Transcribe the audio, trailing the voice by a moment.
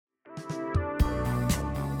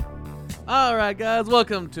All right, guys,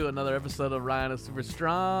 welcome to another episode of Ryan is Super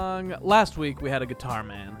Strong. Last week, we had a guitar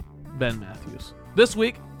man, Ben Matthews. This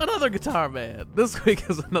week, another guitar man. This week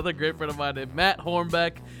is another great friend of mine named Matt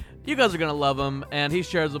Hornbeck. You guys are going to love him, and he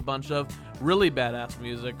shares a bunch of really badass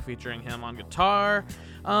music featuring him on guitar.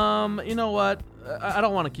 You know what? I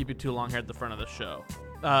don't want to keep you too long here at the front of the show.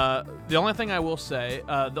 The only thing I will say,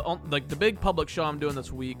 the big public show I'm doing this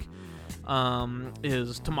week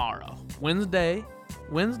is tomorrow, Wednesday,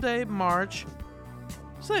 March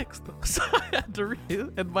 6th. So I had to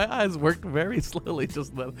read, and my eyes worked very slowly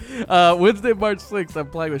just then. Wednesday, March 6th, I'm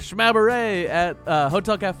playing with Schmabaret at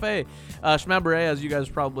Hotel Cafe. Schmabaret, as you guys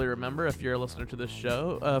probably remember, if you're a listener to this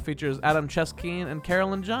show, features Adam Cheskeen and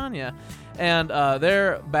Carolyn Jania. And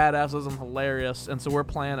they're badasses and hilarious. And so we're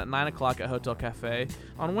playing at 9 o'clock at Hotel Cafe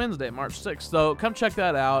on Wednesday, March 6th. So come check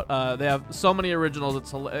that out. They have so many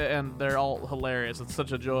originals, and they're all hilarious. It's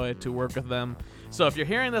such a joy to work with them. So if you're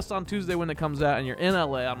hearing this on Tuesday when it comes out and you're in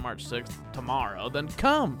LA on March 6th tomorrow, then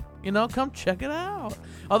come check it out.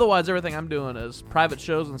 Otherwise, everything I'm doing is private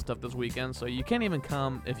shows and stuff this weekend, so you can't even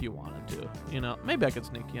come if you wanted to. Maybe I could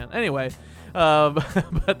sneak you in. Anyway,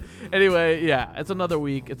 but anyway, yeah, it's another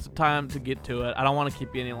week. It's time to get to it. I don't want to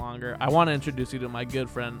keep you any longer. I want to introduce you to my good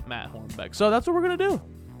friend, Matt Hornbeck. So that's what we're going to do.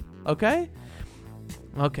 Okay?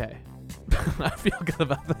 I feel good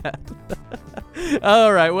about that.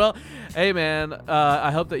 All right, well, hey, man,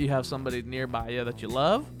 I hope that you have somebody nearby you that you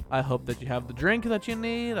love. I hope that you have the drink that you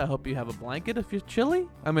need. I hope you have a blanket if you're chilly.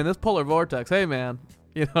 I mean, this polar vortex, hey, man,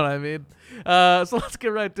 you know what I mean? So let's get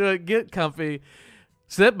right to it. Get comfy,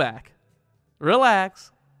 sit back,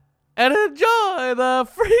 relax, and enjoy the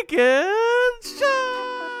freaking show.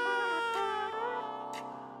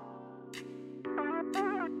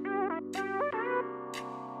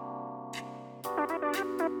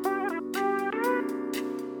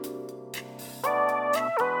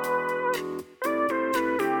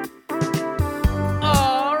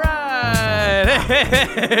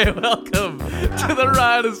 Hey, welcome to the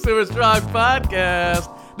Ryan is Super Strong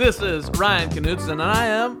podcast. This is Ryan Knutson, and I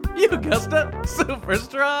am, you guessed it, super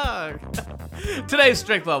strong. Today's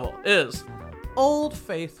strength level is Old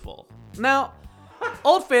Faithful. Now,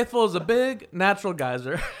 Old Faithful is a big natural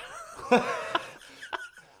geyser.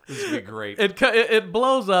 This would be great. It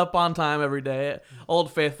blows up on time every day,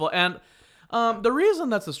 Old Faithful, and the reason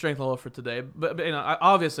that's the strength level for today, but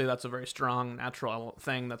obviously that's a very strong natural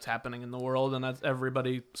thing that's happening in the world, and that's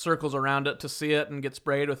everybody circles around it to see it and get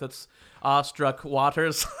sprayed with its awestruck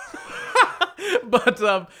waters. But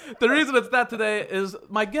the reason it's that today is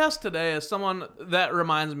my guest today is someone that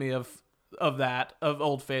reminds me of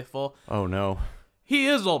Old Faithful. Oh no. He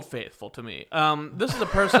is Old Faithful to me. This is a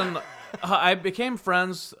person I became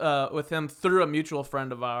friends with him through a mutual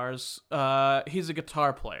friend of ours. He's a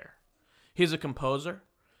guitar player. He's a composer.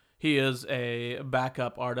 He is a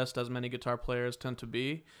backup artist, as many guitar players tend to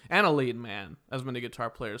be, and a lead man, as many guitar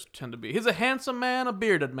players tend to be. He's a handsome man, a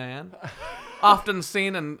bearded man, often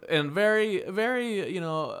seen in very, very,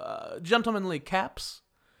 gentlemanly caps.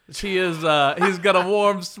 He is. He's got a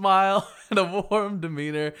warm smile and a warm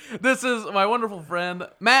demeanor. This is my wonderful friend,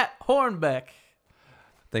 Matt Hornbeck.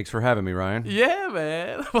 Thanks for having me, Ryan. Yeah,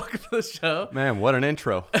 man. Welcome to the show. Man, what an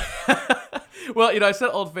intro. Well, I said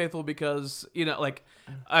Old Faithful because,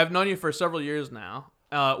 I've known you for several years now.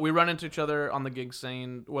 We run into each other on the gig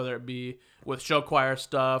scene, whether it be with show choir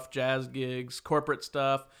stuff, jazz gigs, corporate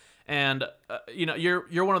stuff. And,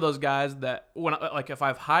 you're one of those guys that, if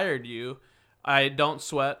I've hired you, I don't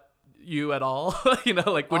sweat you at all, which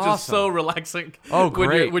awesome. is so relaxing. Oh,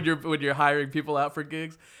 great. when you're hiring people out for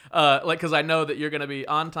gigs, because I know that you're gonna be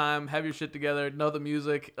on time, have your shit together, know the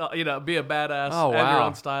music, be a badass, have your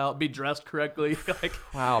own style, be dressed correctly.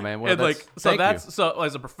 Wow, man. Well, so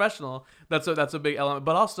as a professional, that's a big element.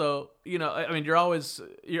 But also, you're always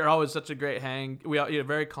such a great hang. You're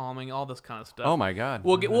very calming, all this kind of stuff. Oh my God.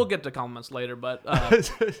 We'll get to compliments later, but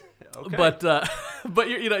okay. but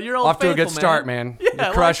you're Old off to Faithful, a good start, man. Yeah,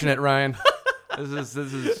 you're crushing it, Ryan. This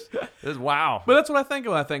is wow. But that's what I think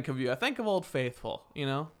of when I think of you. I think of Old Faithful,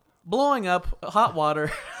 blowing up hot water.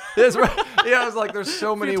 That's right. Yeah, I was like, there's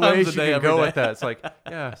so many ways you can go with that. It's like,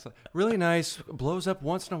 it's really nice, blows up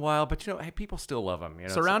once in a while, but hey, people still love them.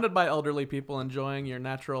 Surrounded by elderly people enjoying your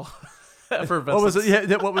natural effervescence. What was it?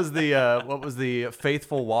 Yeah, what was the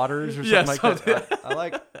Faithful Waters or something like that? I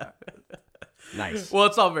like that. Nice. Well,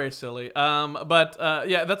 it's all very silly. But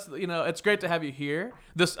that's it's great to have you here.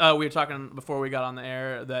 This we were talking before we got on the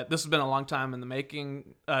air that this has been a long time in the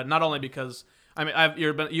making. Not only because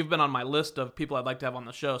you've been on my list of people I'd like to have on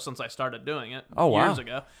the show since I started doing it years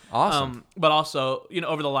ago. Awesome. But also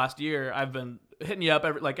over the last year I've been hitting you up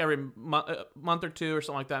every month or two or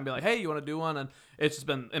something like that, and be like, hey, you want to do one? And it's just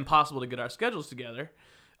been impossible to get our schedules together.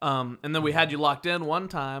 And then we had you locked in one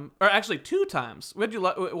time, or actually 2 times. We had you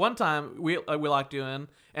one time we locked you in,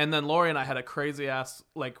 and then Lori and I had a crazy ass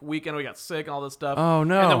weekend. We got sick and all this stuff. Oh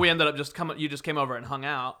no! And then we ended up just coming. You just came over and hung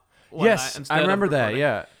out. Yes, I remember that.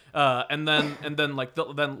 Yeah. And then then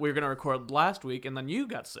we were gonna record last week, and then you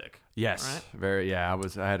got sick. Yes. Right? Very. Yeah.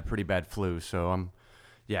 I had a pretty bad flu, so I'm.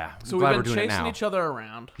 Yeah. So we've been chasing each other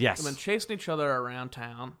around. Yes. We've been chasing each other around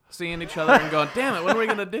town, seeing each other, and going, "Damn it, when are we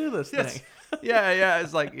gonna do this thing?" Yeah.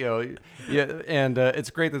 It's like yeah, and it's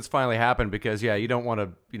great that it's finally happened because you don't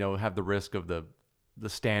want to have the risk of the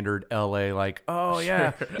standard LA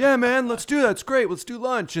yeah man, let's do that, it's great, let's do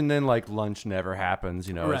lunch, and then lunch never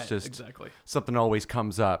happens. Right, it's just exactly something always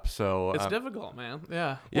comes up. So it's difficult, man.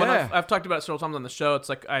 Yeah. I've talked about it several times on the show. It's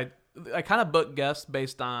like I kind of book guests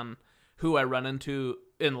based on who I run into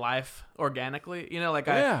in life organically.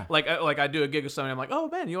 I do a gig with somebody, I'm like, oh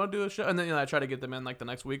man, you want to do a show? And then I try to get them in the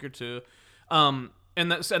next week or two. And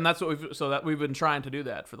that's what we've been trying to do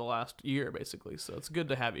that for the last year, basically. So it's good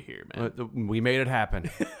to have you here, man. We made it happen.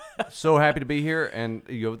 So happy to be here, and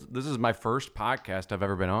this is my first podcast I've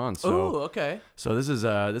ever been on. So, ooh, okay. So this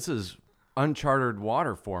is uncharted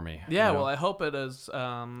water for me. Yeah, well, I hope it is.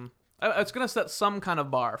 It's gonna set some kind of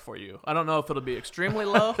bar for you. I don't know if it'll be extremely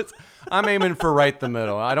low. I'm aiming for right the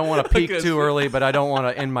middle. I don't want to peak too early, but I don't want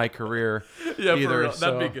to end my career either. For real.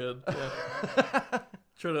 So. That'd be good. Yeah.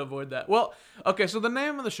 Try to avoid that. Well, okay, so the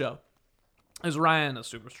name of the show is Ryan is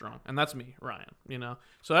Super Strong, and that's me, Ryan,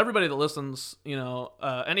 So everybody that listens,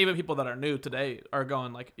 and even people that are new today are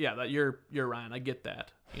going that you're Ryan, I get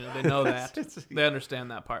that. They know that. They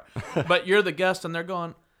understand that part. But you're the guest, and they're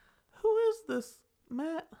going, who is this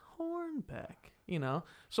Matt Hornbeck?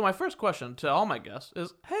 So my first question to all my guests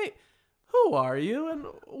is, hey, who are you, and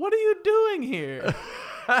what are you doing here?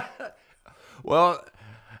 Well,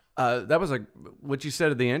 that was what you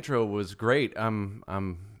said at the intro was great. I'm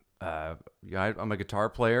a guitar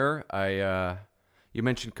player. You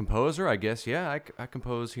mentioned composer, I guess. Yeah, I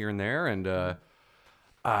compose here and there, and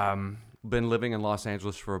been living in Los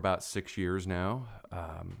Angeles for about 6 years now.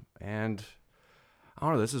 And I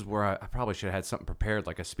don't know. This is where I probably should have had something prepared,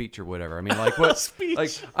 like a speech or whatever. I mean, what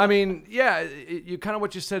speech? You kind of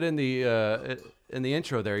what you said in the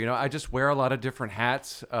intro there. I just wear a lot of different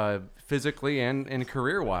hats, physically and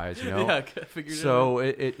career wise. Yeah, I figured. So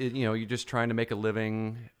you're just trying to make a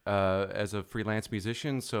living as a freelance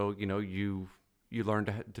musician. So you learn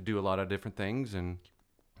to do a lot of different things, and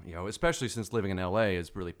especially since living in LA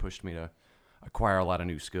has really pushed me to acquire a lot of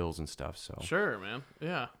new skills and stuff. So sure, man.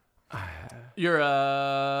 Yeah.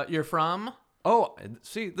 You're from? Oh,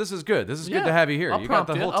 see, this is good. This is good to have you here. I'll you got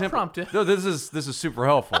the whole tempo. I'll prompt you. No, this is super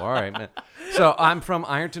helpful. All right, man. So I'm from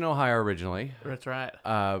Ironton, Ohio originally. That's right.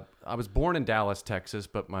 I was born in Dallas, Texas,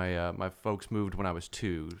 but my folks moved when I was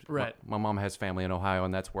 2. Right. My mom has family in Ohio,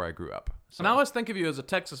 and that's where I grew up. So. And I always think of you as a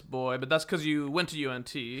Texas boy, but that's because you went to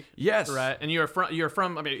UNT. Yes. Right. And you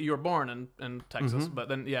were born in Texas, but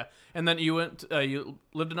then and then you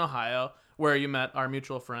lived in Ohio, where you met our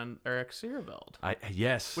mutual friend Eric Searveld.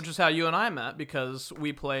 Yes. Which is how you and I met, because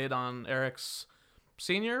we played on Eric's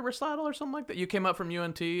senior recital or something like that. You came up from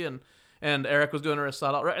UNT, and Eric was doing a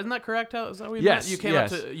recital. Right? Isn't that correct? Is that what we met? You came up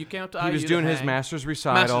to He IU was doing his master's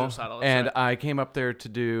recital, and right. I came up there to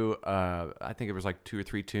do I think it was 2 or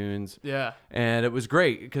 3 tunes. Yeah. And it was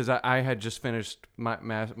great because I had just finished my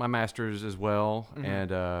master's as well,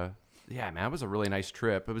 and yeah, man, it was a really nice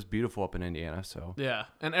trip. It was beautiful up in Indiana. So yeah,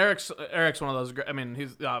 and Eric's one of those. I mean,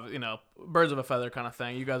 he's birds of a feather kind of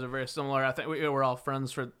thing. You guys are very similar. I think we're all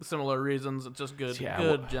friends for similar reasons. It's just good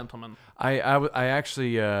gentlemen. I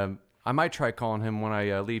actually I might try calling him when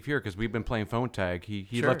I leave here because we've been playing phone tag.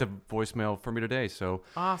 He left a voicemail for me today. So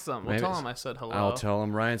awesome. Well, tell him I said hello. I'll tell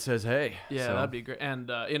him Ryan says hey. Yeah, that'd be great.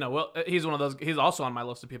 And he's one of those. He's also on my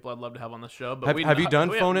list of people I'd love to have on the show. But have you done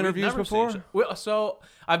phone interviews before? So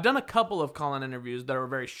I've done a couple of call-in interviews that are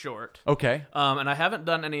very short. Okay. And I haven't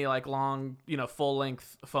done any long,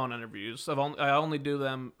 full-length phone interviews. I only do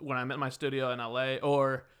them when I'm at my studio in LA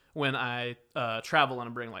or when I travel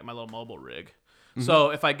and bring my little mobile rig. Mm-hmm. So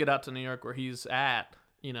if I get out to New York where he's at,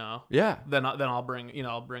 then I'll bring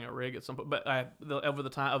a rig at some point. But over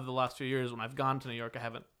the last few years when I've gone to New York, I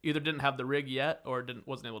didn't have the rig yet or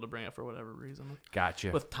wasn't able to bring it for whatever reason.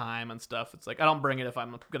 Gotcha. With time and stuff, it's I don't bring it if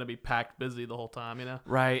I'm gonna be packed busy the whole time,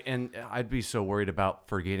 Right, and I'd be so worried about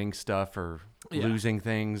forgetting stuff or losing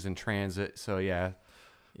things in transit. So yeah.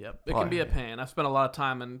 Yep, it can be a pain. I've spent a lot of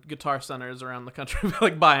time in guitar centers around the country,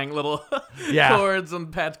 like buying little chords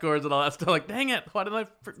and patch chords and all that stuff. Like, dang it, why did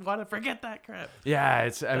I forget that crap? Yeah,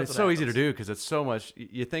 it's so easy to do because it's so much.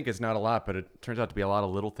 You think it's not a lot, but it turns out to be a lot of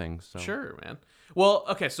little things. So. Sure, man. Well,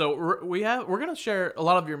 okay, so we're gonna share a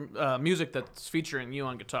lot of your music that's featuring you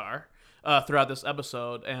on guitar throughout this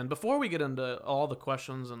episode. And before we get into all the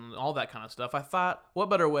questions and all that kind of stuff, I thought, what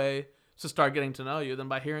better way to start getting to know you than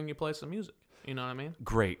by hearing you play some music? You know what I mean?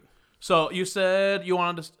 Great. So you said you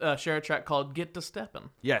wanted to share a track called "Get to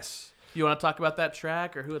Steppin'." Yes. You want to talk about that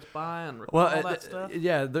track or who it's by and all that stuff?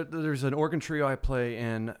 Yeah, there's an organ trio I play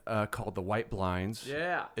in called the White Blinds.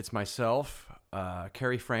 Yeah. It's myself,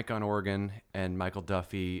 Kerry Frank on organ, and Michael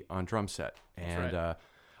Duffy on drum set. And I've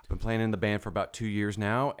been playing in the band for about 2 years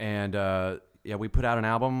now. And we put out an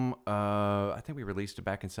album. I think we released it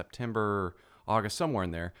back in September, August, somewhere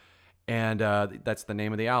in there. And that's the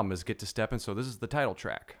name of the album is Get to Steppin'. So this is the title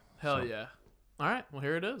track. Hell yeah. All right. Well,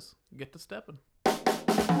 here it is. Get to Steppin'.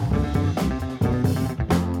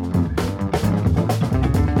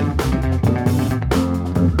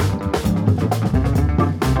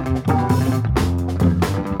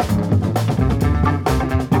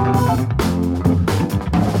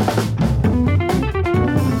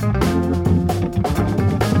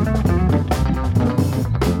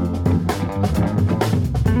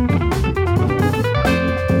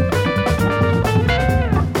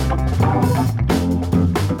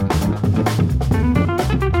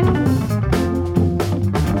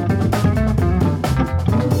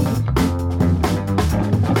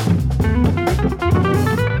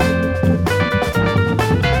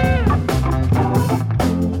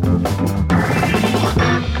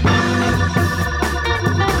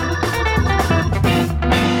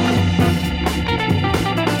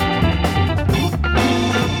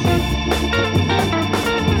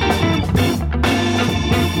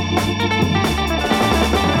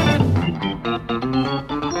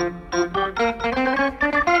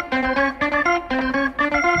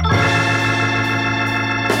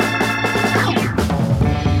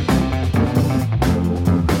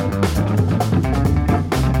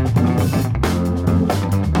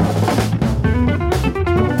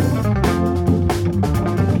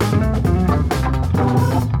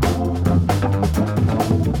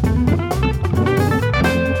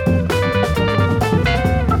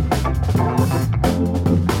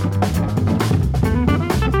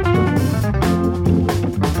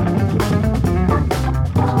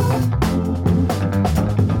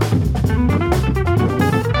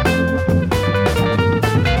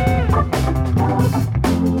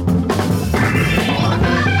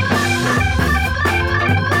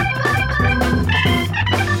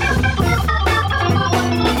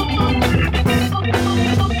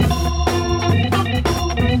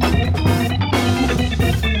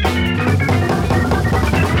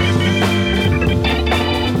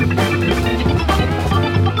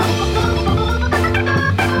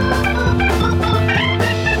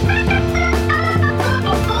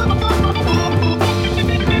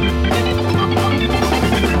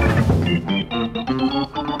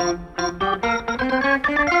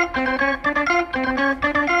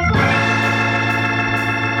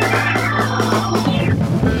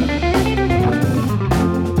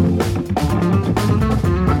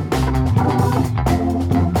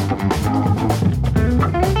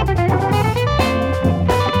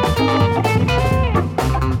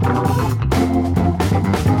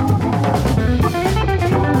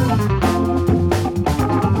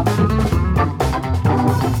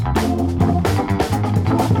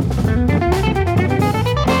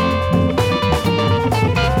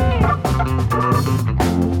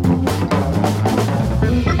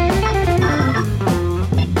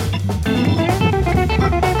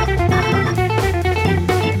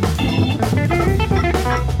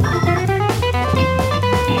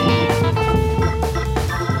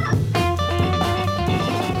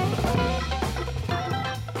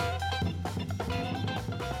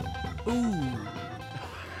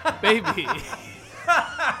 Baby.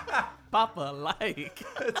 Papa like.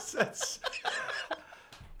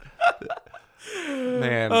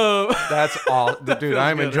 Man, that's all, dude.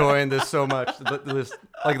 I'm enjoying this so much. This,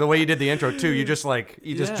 like the way you did the intro too. You just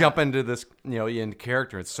jump into this, in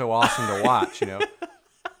character. It's so awesome to watch.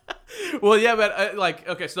 Well, yeah, but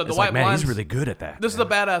okay, so the White Blinds. He's really good at that. This is a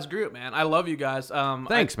badass group, man. I love you guys.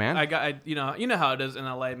 Thanks, man. You know how it is in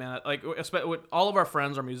LA, man. Like, all of our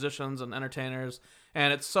friends are musicians and entertainers,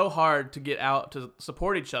 and it's so hard to get out to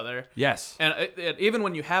support each other. Yes. And even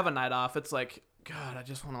when you have a night off, it's like God, I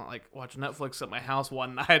just want to like watch Netflix at my house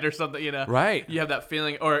one night or something, you know. Right. You have that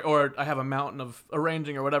feeling, or I have a mountain of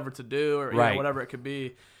arranging or whatever to do, or you know, whatever it could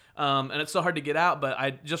be. And it's so hard to get out, but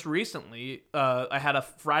I just recently, I had a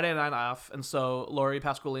Friday night off, and so Lori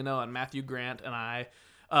Pasqualino and Matthew Grant and I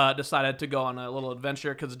decided to go on a little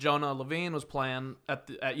adventure because Jonah Levine was playing at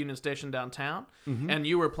Union Station downtown, and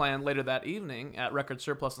you were playing later that evening at Record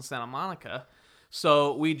Surplus in Santa Monica.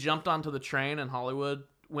 So we jumped onto the train in Hollywood,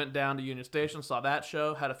 went down to Union Station, saw that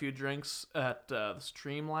show, had a few drinks at the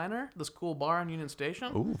Streamliner, this cool bar in Union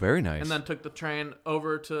Station. Ooh, very nice. And then took the train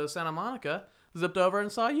over to Santa Monica, zipped over and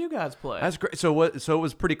saw you guys play. That's great. So what? So it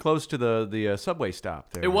was pretty close to the subway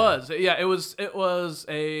stop there. It was, yeah. It was like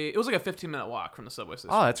a 15-minute walk from the subway station.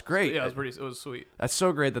 Oh, that's great. Yeah, it was sweet. That's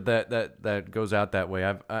so great that goes out that way.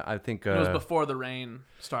 I think it was before the rain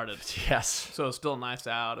started. Yes. So it was still nice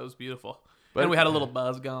out. It was beautiful. And we had a little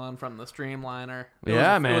buzz going from the Streamliner.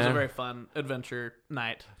 Man. It was a very fun adventure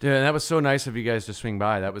night. Dude, and that was so nice of you guys to swing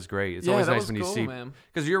by. That was great. It's always nice when you see,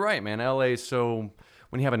 because you're right, man. LA is so.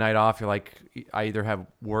 When you have a night off, you're like, I either have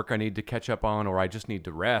work I need to catch up on, or I just need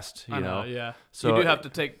to rest. You know? Yeah. So you do have to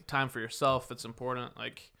take time for yourself. It's important.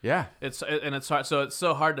 Like, yeah, it's hard. So it's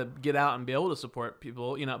so hard to get out and be able to support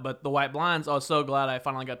people, you know. But the White Blinds, I was so glad I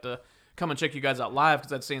finally got to come and check you guys out live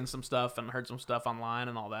because I'd seen some stuff and heard some stuff online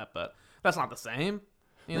and all that. But that's not the same,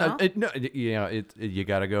 you know. You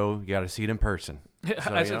gotta go. You gotta see it in person.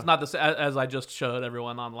 So, it's not the same as I just showed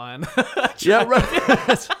everyone online. Yeah,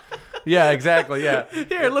 right. Yeah, exactly. Yeah.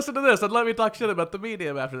 Here, listen to this, and let me talk shit about the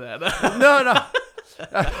medium after that. No.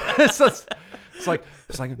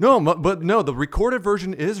 It's like no, but no. The recorded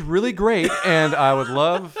version is really great, and I would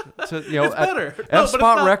love to. It's better.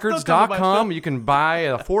 fspotrecords.com. You can buy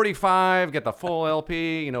a 45, get the full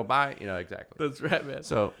LP. Buy. Exactly. That's right, man.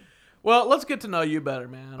 So. Well, let's get to know you better,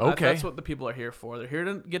 man. Okay. That's what the people are here for. They're here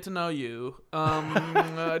to get to know you.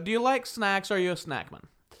 Do you like snacks? Or are you a snackman?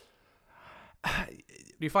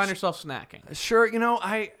 Do you find yourself snacking? Sure.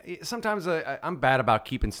 I sometimes I'm bad about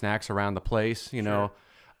keeping snacks around the place. Sure.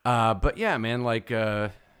 But yeah, man. Like I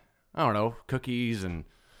don't know, cookies and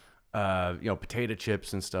potato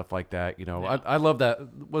chips and stuff like that. Yeah. I love that.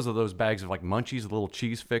 Was of those bags of like Munchies, the little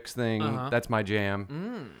cheese fix thing. That's my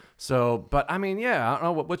jam. So, but I mean, yeah, I don't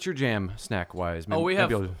know what's your jam snack wise. Oh, we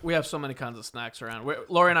have so many kinds of snacks around.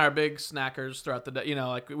 Lori and I are big snackers throughout the day.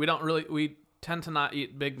 Like we tend to not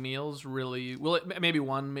eat big meals. Really, maybe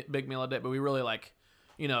one big meal a day, but we really like,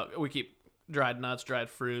 we keep dried nuts,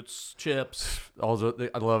 dried fruits, chips. Also,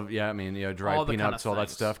 I love, dried peanuts, all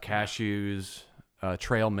that stuff, cashews,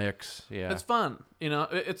 trail mix. Yeah, it's fun.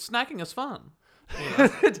 It's snacking is fun.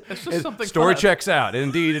 It's just something. Story fun. checks out.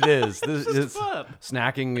 Indeed, it is. It's fun.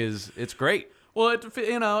 Snacking it's great. Well, it's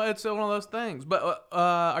one of those things. But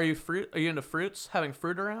are you into fruits? Having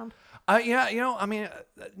fruit around? Yeah,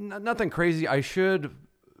 nothing crazy. I should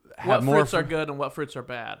have more. What fruits are good and what fruits are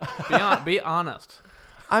bad? Be honest.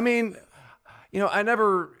 I mean, I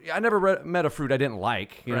never met a fruit I didn't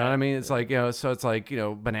like. You know what I mean? It's like, so it's like,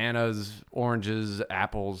 bananas, oranges,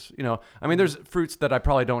 apples. There's fruits that I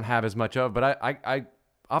probably don't have as much of, but I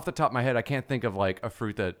off the top of my head, I can't think of like a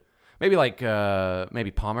fruit that maybe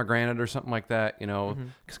maybe pomegranate or something like that.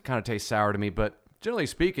 Kind of tastes sour to me, but generally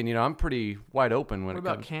speaking, I'm pretty wide open when it comes.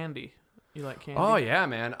 What about candy? You like candy? Oh yeah,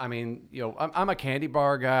 man. I mean, I'm a candy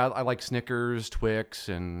bar guy. I like Snickers, Twix,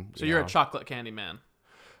 and so you're a chocolate candy man.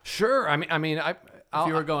 Sure. If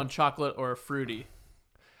you were going chocolate or fruity,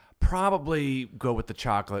 probably go with the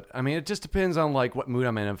chocolate. I mean, it just depends on like what mood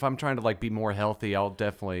I'm in. If I'm trying to like be more healthy, I'll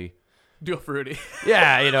definitely do a fruity.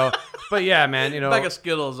 Yeah, But yeah, man, like a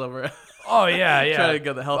Skittles over. Oh yeah. Try to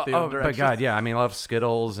go the healthy direction. But God, yeah. I love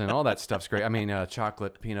Skittles and all that stuff's great.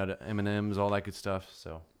 Chocolate, peanut M&Ms, all that good stuff.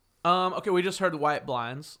 So. Okay, we just heard White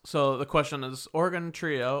Blinds. So the question is Oregon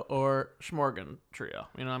Trio or Schmorgan Trio.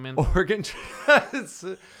 You know what I mean? Oregon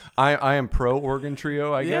Trio. I am pro Oregon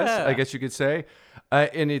Trio, I guess you could say.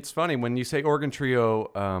 And it's funny, when you say Oregon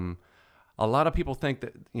Trio, a lot of people think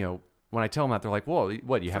that, when I tell them that, they're like, whoa,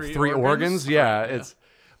 what, you have three organs? Yeah, it's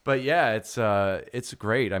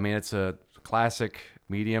great. It's a classic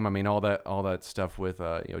medium. All that stuff with,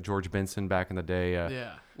 George Benson back in the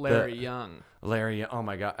day. Larry Young. Oh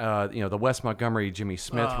my God. The Wes Montgomery, Jimmy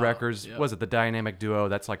Smith records. Yep. Was it the Dynamic Duo?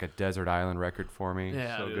 That's like a desert island record for me.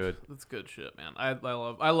 Yeah, so dude, good. That's good shit, man. I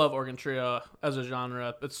love Oregon Trio as a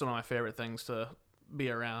genre. It's one of my favorite things to be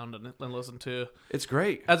around and listen to. It's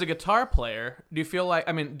great. As a guitar player, do you feel like,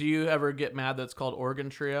 I mean, do you ever get mad that it's called organ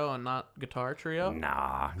trio and not guitar trio?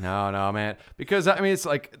 Nah, no, man. Because I mean, it's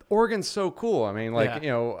like organ's so cool. I mean, like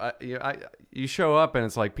you show up and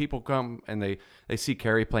it's like people come and they see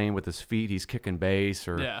Kerry playing with his feet. He's kicking bass,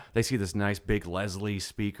 or they see this nice big Leslie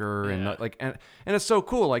speaker, and like and it's so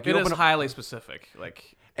cool. Like it is highly specific.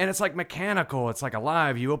 Like. And it's like mechanical. It's like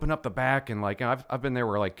alive. You open up the back, and like I've been there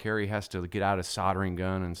where like Kerry has to get out a soldering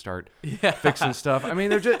gun and start fixing stuff. I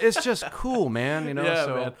mean, it's just cool, man. You know. Yeah,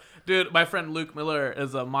 so. Man. Dude, my friend Luke Miller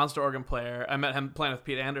is a monster organ player. I met him playing with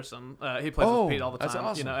Pete Anderson. He plays with Pete all the time. That's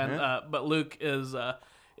awesome, you know, and man. But Luke is. Oh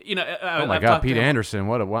my God, Pete Anderson!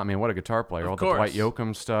 What a guitar player! All course. the Dwight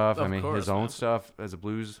Yoakam stuff. Of I mean, course, his own man. stuff as a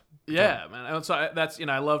blues. Yeah, man. And so that's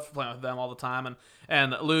I love playing with them all the time.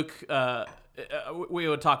 And Luke, we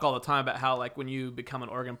would talk all the time about how like when you become an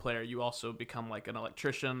organ player, you also become like an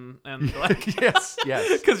electrician and like yes,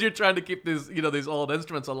 because you're trying to keep these old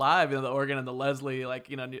instruments alive. You know, the organ and the Leslie, like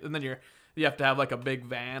and then you have to have like a big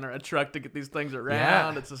van or a truck to get these things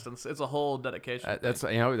around. Yeah. It's a whole dedication.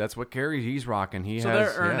 That's what Kerry he's rocking.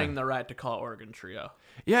 They're earning the right to call organ trio.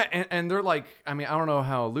 Yeah, and they're like, I mean, I don't know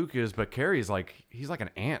how Luke is, but Kerry's like he's like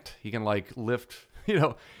an ant. He can like lift, he's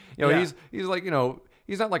like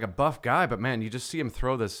he's not like a buff guy, but man, you just see him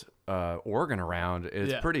throw this organ around.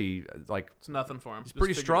 It's pretty like it's nothing for him. He's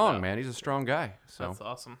pretty strong, man. He's a strong guy. So that's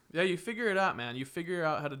awesome. Yeah, you figure it out, man. You figure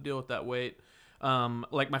out how to deal with that weight.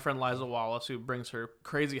 Like my friend Liza Wallace, who brings her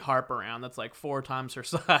crazy harp around that's like 4 times her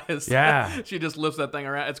size. Yeah. She just lifts that thing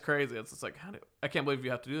around. It's crazy. It's just like, I can't believe you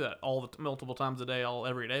have to do that multiple times a day,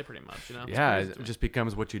 every day pretty much, you know? It just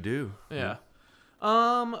becomes what you do. Yeah.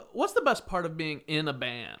 What's the best part of being in a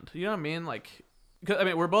band? You know what I mean? Like, 'cause, I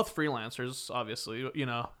mean, we're both freelancers, obviously,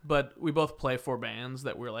 but we both play for bands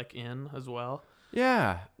that we're like in as well.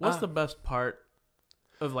 Yeah. What's the best part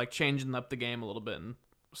of like changing up the game a little bit and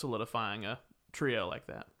solidifying a trio like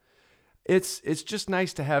that? It's just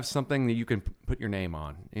nice to have something that you can put your name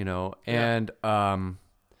on, and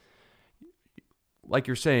like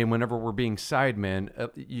you're saying, whenever we're being sidemen,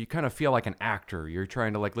 you kind of feel like an actor. You're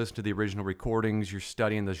trying to like listen to the original recordings, you're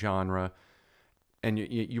studying the genre, and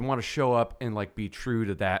you want to show up and like be true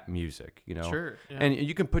to that music, Sure. Yeah. And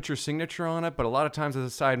you can put your signature on it, but a lot of times as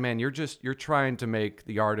a sideman, you're trying to make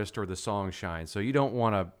the artist or the song shine, so you don't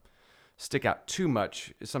want to stick out too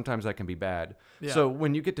much. Sometimes that can be bad. Yeah. So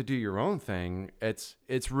when you get to do your own thing, it's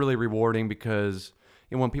really rewarding because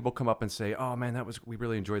when people come up and say, "Oh man, we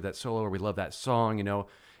really enjoyed that solo," or "We love that song,"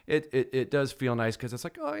 it does feel nice because it's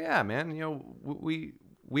like, "Oh yeah, man,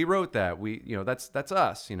 we wrote that. That's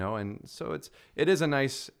us," and so it's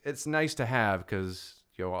nice to have because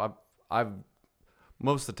I've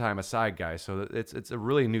most of the time a side guy, so it's a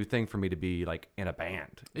really new thing for me to be like in a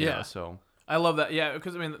band. So. I love that. Yeah,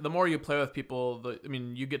 because I mean, the more you play with people,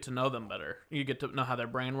 you get to know them better. You get to know how their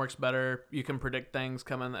brain works better. You can predict things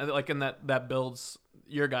coming, and that builds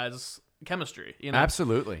your guys' chemistry.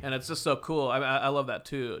 Absolutely. And it's just so cool. I love that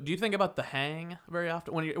too. Do you think about the hang very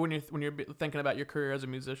often when you're thinking about your career as a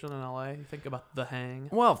musician in LA? You think about the hang?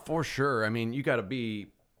 Well, for sure. I mean, you got to be,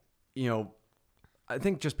 I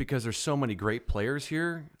think just because there's so many great players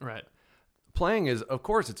here, right? Playing is, of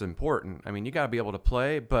course, it's important. I mean, you got to be able to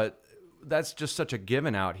play, but that's just such a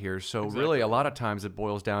given out here. So really a lot of times it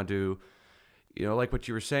boils down to, like what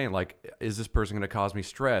you were saying, like, is this person going to cause me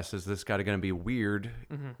stress? Is this guy going to be weird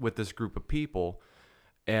with this group of people?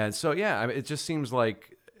 And so, yeah, I mean, it just seems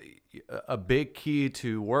like a big key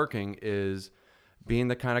to working is being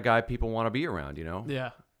the kind of guy people want to be around,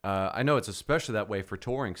 Yeah. I know it's especially that way for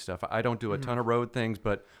touring stuff. I don't do a ton of road things,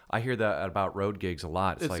 but I hear that about road gigs a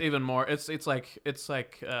lot. It's like, even more. It's like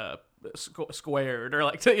squared or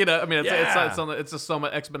like I mean it's just so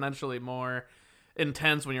much exponentially more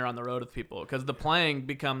intense when you're on the road with people because the playing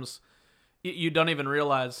becomes you don't even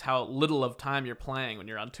realize how little of time you're playing when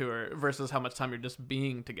you're on tour versus how much time you're just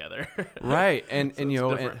being together. Right. And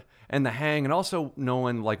so and the hang, and also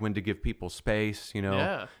knowing like when to give people space,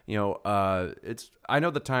 Yeah. I know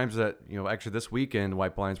the times that, actually this weekend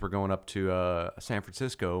White Blinds, we're going up to San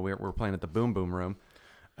Francisco. We're playing at the Boom Boom Room.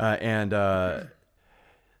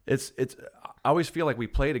 It's I always feel like we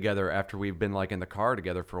play together after we've been like in the car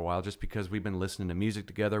together for a while, just because we've been listening to music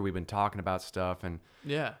together, we've been talking about stuff, and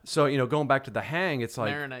so going back to the hang, it's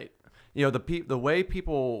like marinate. The way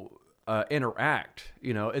people interact,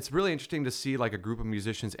 it's really interesting to see like a group of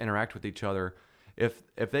musicians interact with each other.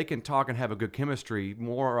 If they can talk and have a good chemistry,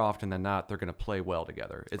 more often than not, they're going to play well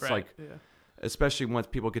together. It's especially once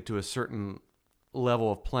people get to a certain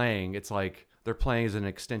level of playing, it's like they're playing as an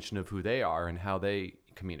extension of who they are and how they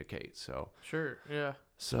communicate. So sure, yeah.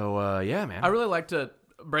 So yeah, man. I really like to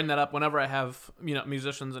bring that up whenever I have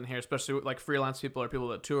musicians in here, especially like freelance people or people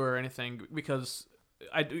that tour or anything, because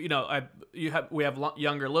we have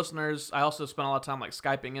younger listeners. I also spend a lot of time like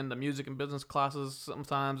Skyping into music and business classes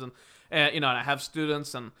sometimes, and and I have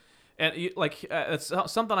students and it's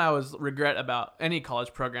something I always regret about any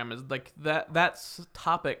college program is like that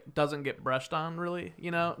topic doesn't get brushed on really,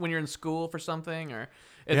 when you're in school for something, or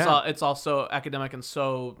it's also academic and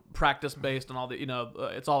so practice based and all the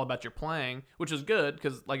it's all about your playing, which is good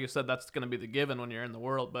because like you said, that's going to be the given when you're in the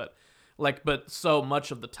world, but so much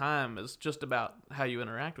of the time is just about how you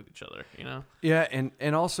interact with each other, Yeah,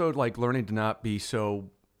 and also like learning to not be so,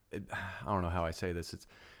 I don't know how I say this. It's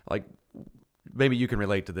like maybe you can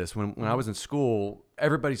relate to this. When I was in school,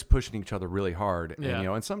 everybody's pushing each other really hard, and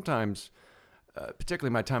and sometimes,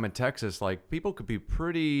 particularly my time in Texas, like people could be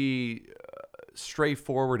pretty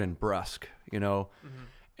straightforward and brusque,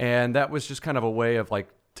 and that was just kind of a way of like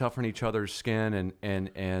toughening each other's skin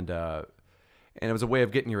and it was a way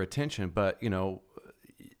of getting your attention, but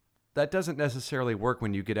that doesn't necessarily work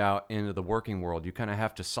when you get out into the working world. You kind of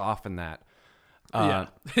have to soften that. Yeah,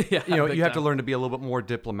 you have to learn to be a little bit more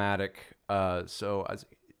diplomatic.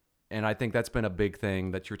 And I think that's been a big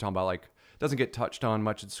thing that you're talking about. Like, doesn't get touched on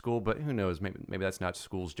much at school, but who knows? Maybe that's not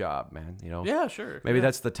school's job, man. Yeah, sure. Maybe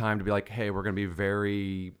that's the time to be like, hey, we're going to be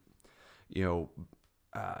very,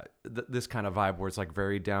 this kind of vibe where it's like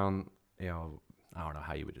very down, I don't know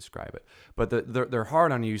how you would describe it, but they're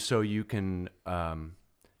hard on you so you can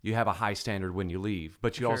you have a high standard when you leave,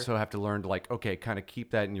 but you also have to learn to like, okay, kind of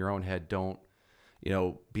keep that in your own head. Don't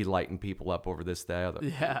be lighting people up over this, that, other.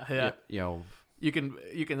 Yeah. You can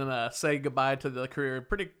say goodbye to the career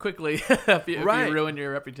pretty quickly if you ruin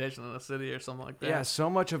your reputation in the city or something like that. Yeah, so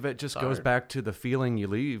much of it just goes back to the feeling you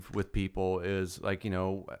leave with people is like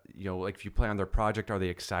like if you play on their project, are they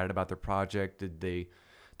excited about their project? Did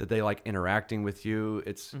they like interacting with you?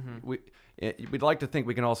 It's we'd like to think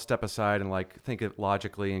we can all step aside and like think it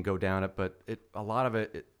logically and go down it, but a lot of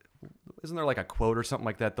it isn't there like a quote or something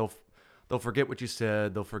like that? They'll forget what you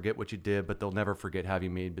said, they'll forget what you did, but they'll never forget how you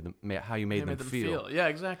made them feel. Yeah,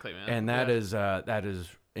 exactly, man. And that is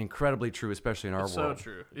incredibly true, especially in our world. So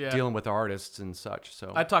true. Yeah, dealing with artists and such.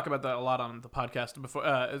 So I talk about that a lot on the podcast before.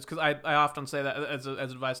 It's because I often say that as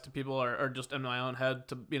advice to people or just in my own head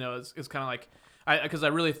to it's kind of like. Because I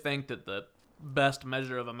really think that the best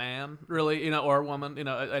measure of a man, really, or a woman,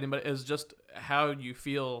 anybody, is just how you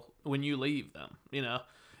feel when you leave them.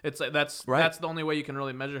 It's like that's the only way you can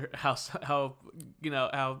really measure how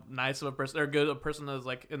nice of a person or good a person is,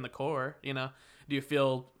 like in the core. Do you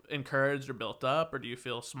feel encouraged or built up, or do you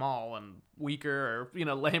feel small and weaker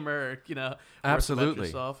or lamer or absolutely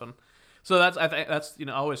yourself? And so I think that's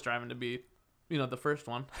always striving to be the first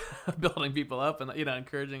one, building people up and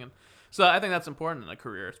encouraging. And so I think that's important in a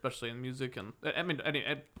career, especially in music. And I mean,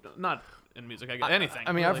 not in music, I guess anything.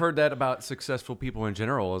 I mean, really. I've heard that about successful people in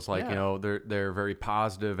general. Is like they're very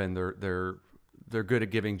positive and they're good at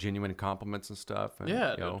giving genuine compliments and stuff. And,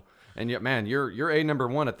 and yet, man, you're a number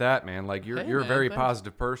one at that, man. Like you're a very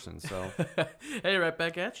positive person. So hey, right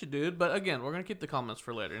back at you, dude. But again, we're gonna keep the comments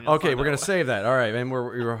for later. Okay, we're gonna save that. All right, man.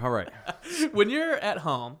 We're all right. When you're at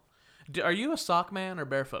home, are you a sock man or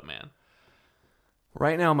barefoot man?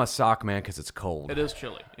 Right now, I'm a sock man because it's cold. It is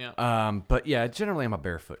chilly, yeah. But yeah, generally I'm a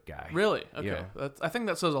barefoot guy. Really? Okay. Yeah. I think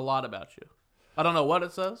that says a lot about you. I don't know what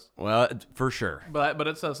it says. Well, for sure. But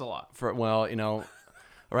it says a lot.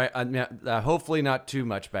 Right. Hopefully not too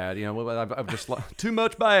much bad. I've just too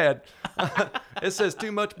much bad. It says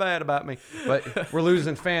too much bad about me. But we're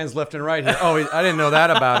losing fans left and right here. Oh, I didn't know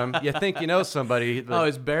that about him. You think you know somebody?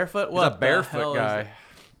 He's barefoot. What? He's a barefoot guy.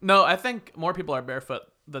 No, I think more people are barefoot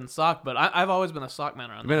than sock, but I've always been a sock man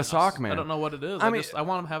around. You've been a sock man. I don't know what it is. I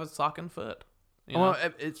want him to have a sock and foot. Well,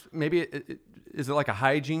 it's maybe is it like a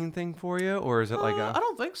hygiene thing for you, or is it like a? I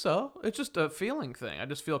don't think so. It's just a feeling thing. I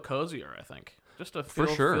just feel cozier. I think just to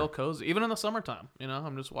feel cozy, even in the summertime.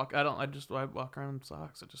 I'm just I walk around in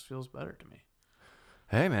socks. It just feels better to me.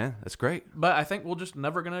 Hey man, that's great. But I think we're just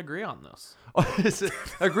never gonna agree on this.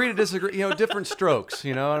 Agree to disagree. Different strokes.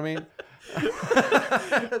 You know what I mean?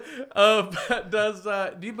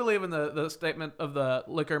 Do you believe in the statement of the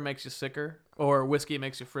liquor makes you sicker or whiskey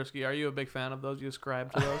makes you frisky? Are you a big fan of those? You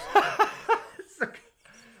ascribe to those?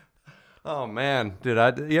 Oh man, you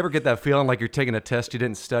ever get that feeling like you're taking a test you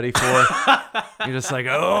didn't study for? You're just like,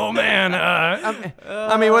 oh man.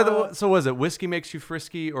 So was it whiskey makes you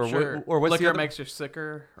frisky or sure. or what's liquor makes you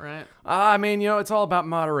sicker, right? I mean, it's all about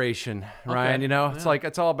moderation, Ryan. Okay. It's like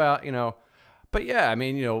it's all about But yeah, I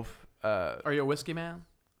mean, Are you a whiskey man?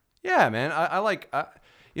 Yeah, man. I like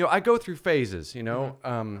I go through phases.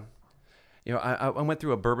 I went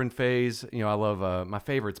through a bourbon phase. I love my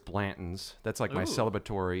favorite's Blanton's. That's like my Ooh.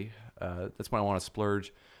 celebratory. That's when I want to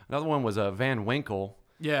splurge. Another one was Van Winkle.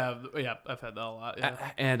 Yeah, I've had that a lot.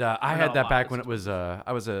 Yeah, And I had that back when it was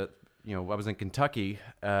I was in Kentucky,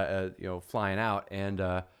 flying out,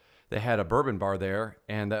 and they had a bourbon bar there,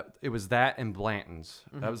 and it was that and Blanton's.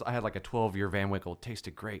 I had like a 12-year Van Winkle. It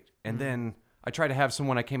tasted great. And then I tried to have some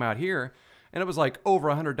when I came out here, and it was like over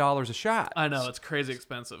 $100 a shot. I know, it's crazy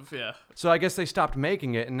expensive. Yeah. So I guess they stopped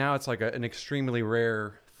making it, and now it's like an extremely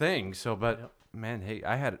rare thing. So, but man, hey,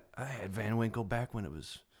 I had Van Winkle back when it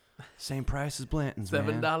was same price as Blanton's.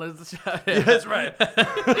 $7 man. a shot. Yeah, that's right.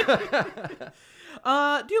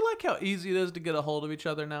 Do you like how easy it is to get a hold of each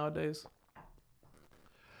other nowadays?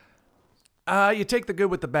 You take the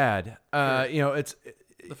good with the bad. It's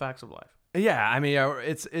The facts of life. yeah. I mean,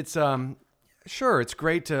 it's sure, it's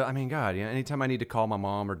great to. I mean, God, anytime I need to call my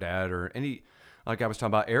mom or dad or like I was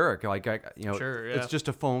talking about Eric, like Sure, yeah. it's just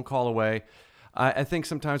a phone call away. I think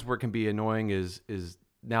sometimes where it can be annoying is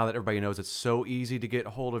now that everybody knows it's so easy to get a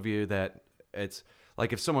hold of you that it's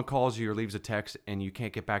like if someone calls you or leaves a text and you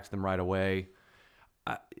can't get back to them right away,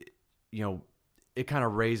 it kind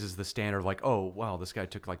of raises the standard of like, oh, wow, this guy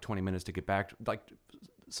took like 20 minutes to get back. Like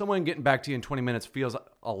someone getting back to you in 20 minutes feels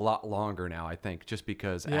a lot longer now, I think, just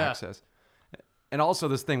because access. And also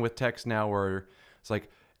this thing with text now where it's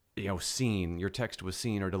like, seen, your text was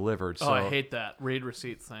seen or delivered. So, I hate that read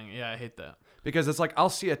receipts thing. Yeah, I hate that. Because it's like I'll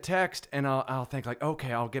see a text and I'll think like,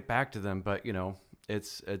 okay, I'll get back to them, but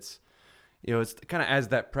it's kind of adds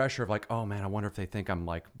that pressure of like, oh man, I wonder if they think I'm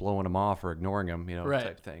like blowing them off or ignoring them, right.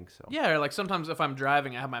 type thing. So yeah, or like sometimes if I'm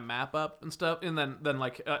driving, I have my map up and stuff, and then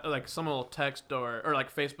like someone will text or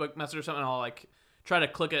like Facebook message or something, and I'll like try to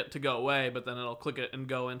click it to go away, but then it'll click it and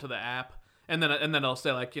go into the app, and then it'll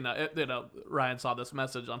say like Ryan saw this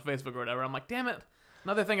message on Facebook or whatever. I'm like, damn it.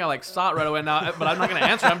 Now they think I like saw it right away now, but I'm not going to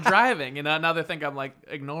answer. I'm driving, Now they think I'm like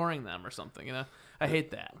ignoring them or something, I hate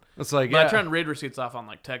that. It's like, but I turn read receipts off on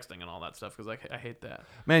like texting and all that stuff because I hate that.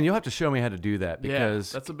 Man, you'll have to show me how to do that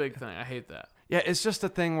because that's a big thing. I hate that. Yeah, it's just a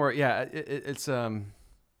thing where it's I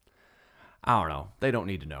don't know. They don't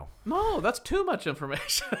need to know. No, that's too much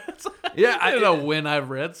information. I don't know when I've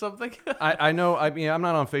read something. I know. I mean, I'm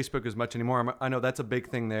not on Facebook as much anymore. I know that's a big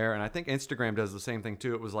thing there, and I think Instagram does the same thing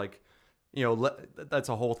too. It was like, that's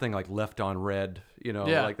a whole thing like left on red.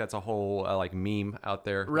 Like that's a whole like meme out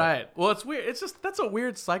there. Right. Well, it's weird. It's just that's a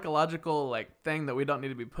weird psychological like thing that we don't need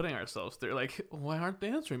to be putting ourselves through. Like, why aren't they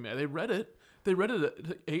answering me? They read it. They read it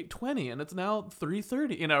at 8:20 and it's now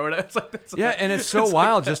 3:30. It's like and it's so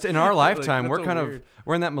wild. Just in our lifetime, like,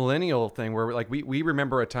 we're in that millennial thing where like we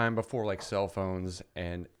remember a time before like cell phones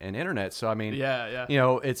and internet. So I mean,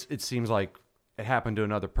 it seems like it happened to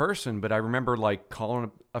another person, but I remember like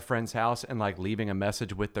calling a friend's house and like leaving a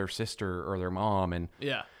message with their sister or their mom, and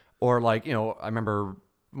or like I remember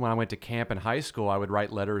when I went to camp in high school, I would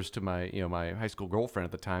write letters to my my high school girlfriend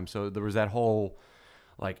at the time. So there was that whole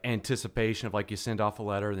like anticipation of like you send off a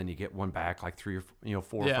letter and then you get one back like 3 or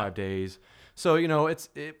 4 or 5 days. So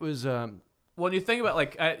it was. When you think about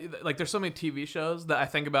like there's so many TV shows that I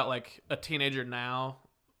think about like a teenager now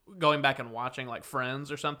going back and watching like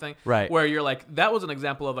Friends or something, right? Where you're like, that was an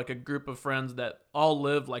example of like a group of friends that all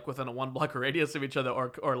lived like within a 1 block radius of each other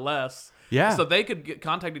or less. Yeah. So they could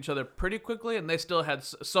contact each other pretty quickly, and they still had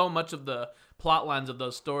so much of the plot lines of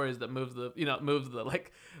those stories that moves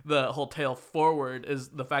the whole tale forward is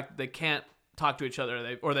the fact that they can't talk to each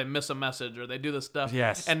other, or they miss a message, or they do this stuff.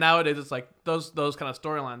 Yes. And nowadays it's like those kind of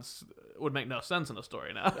storylines would make no sense in a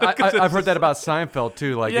story now. I've heard that about Seinfeld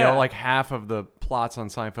too. Like like half of the plots on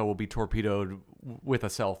Seinfeld will be torpedoed with a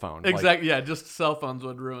cell phone. Exactly. Just cell phones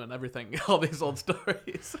would ruin everything. All these old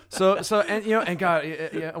stories. So and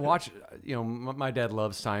God, watch. My dad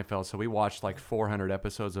loves Seinfeld, so we watched like 400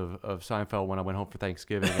 episodes of Seinfeld when I went home for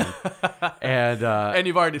Thanksgiving, and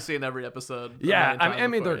you've already seen every episode. Yeah, I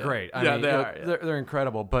mean they're great. I mean, they are. They're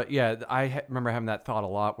incredible. But I remember having that thought a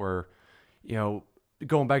lot where,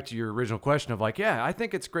 going back to your original question of like, I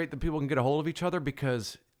think it's great that people can get a hold of each other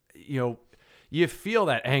because, you feel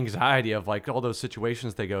that anxiety of like all those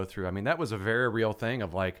situations they go through. I mean, that was a very real thing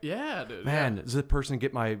of like, dude, man, does the person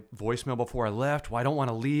get my voicemail before I left? Well, I don't want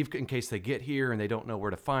to leave in case they get here and they don't know where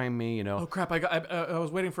to find me, Oh crap! I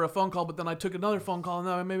was waiting for a phone call, but then I took another phone call, and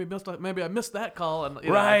now maybe I missed that call, and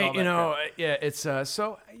right, it's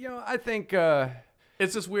so I think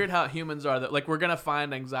it's just weird how humans are that like we're gonna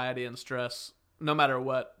find anxiety and stress no matter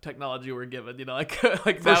what technology we're given, like now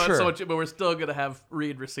it's so much, but we're still gonna have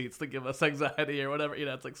read receipts to give us anxiety or whatever.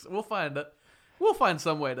 It's like we'll find it. We'll find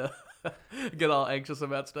some way to get all anxious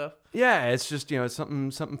about stuff. Yeah, it's just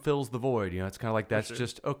something fills the void. It's kind of like that's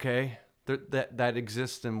just okay. that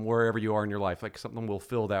exists in wherever you are in your life. Like something will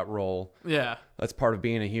fill that role. Yeah. That's part of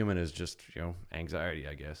being a human is just, anxiety,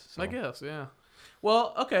 I guess. So. I guess, yeah.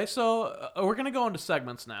 Well, okay, so we're going to go into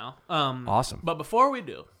segments now. Awesome. But before we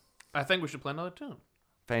do, I think we should play another tune.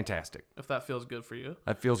 Fantastic. If that feels good for you.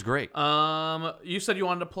 That feels great. You said you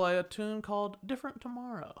wanted to play a tune called Different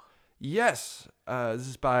Tomorrow. Yes. This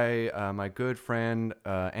is by my good friend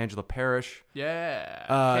Angela Parrish. Yeah.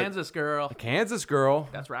 Kansas girl. Kansas girl.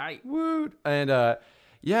 That's right. Woot. And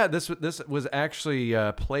this was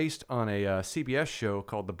actually placed on a CBS show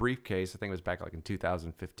called The Briefcase. I think it was back like in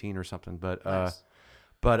 2015 or something. But Nice.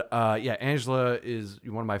 Angela is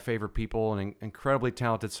one of my favorite people, an incredibly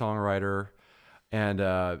talented songwriter. And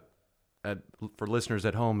for listeners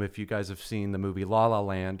at home, if you guys have seen the movie La La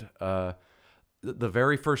Land, the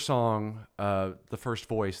very first song, the first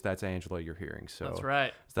voice, that's Angela you're hearing. So That's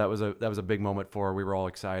right. that was a big moment for her. We were all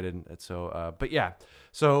excited. And so,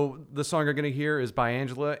 so the song you're going to hear is by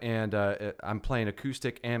Angela, and I'm playing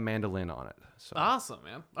acoustic and mandolin on it. So. Awesome,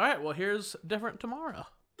 man. All right, well, here's Different Tomorrow.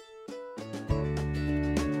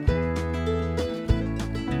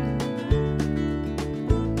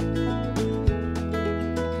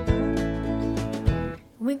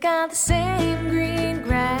 We got the same green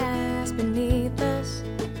grass beneath us.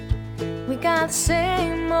 We got the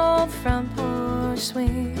same old front porch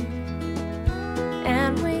swing.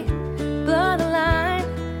 And we blur the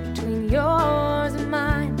line between yours and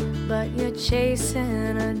mine. But you're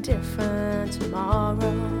chasing a different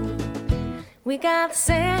tomorrow. We got the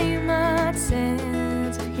same odd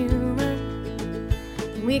sense of humor.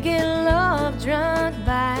 We get love drunk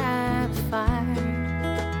by the fire.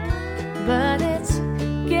 But it's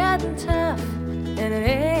getting tough, and it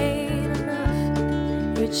ain't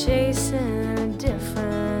enough. You're chasing a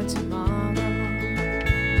different tomorrow.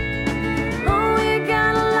 Oh, we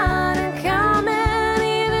got a lot in common,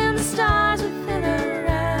 even the stars within our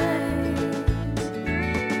eyes.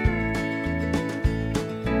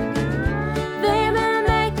 They've been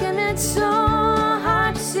making it so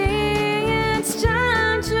hard to see. It's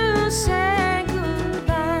time to say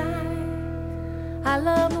goodbye. I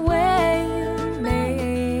love the way you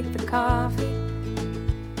make the coffee.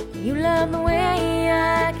 You love the way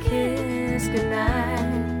I kiss goodnight.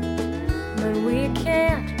 But we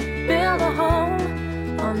can't build a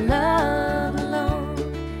home on love alone.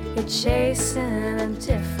 You're chasing a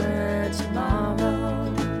different tomorrow.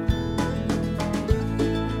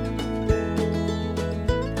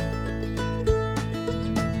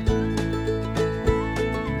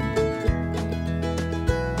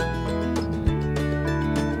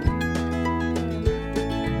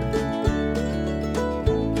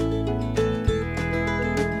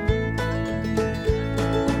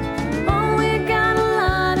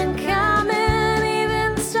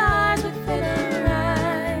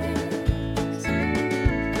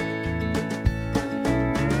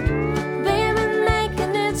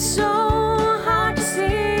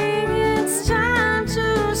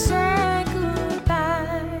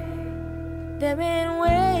 There ain't a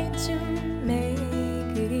way to make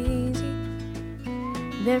it easy.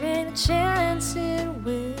 There ain't a chance it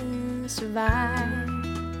will survive.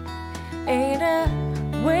 Ain't a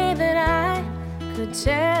way that I could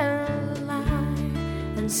tell a lie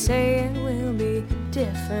and say it will be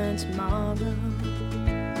different tomorrow.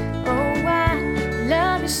 Oh, I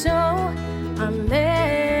love you so, I'll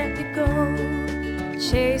let you go,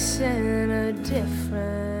 chasing a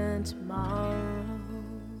different tomorrow.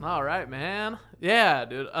 All right, man. Yeah,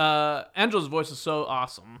 dude. Angela's voice is so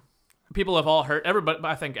awesome. People have all heard,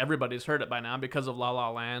 I think everybody's heard it by now because of La La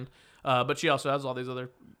Land. But she also has all this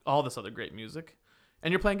other great music.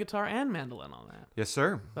 And you're playing guitar and mandolin on that. Yes,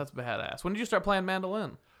 sir. That's badass. When did you start playing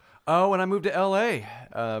mandolin? Oh, when I moved to L.A.,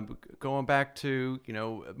 going back to,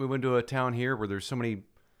 moving to a town here where there's so many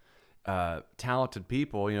talented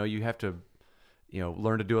people, you have to,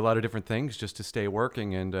 learn to do a lot of different things just to stay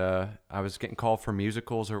working. And I was getting called for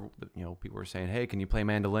musicals or, people were saying, hey, can you play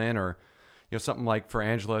mandolin? Or, something like for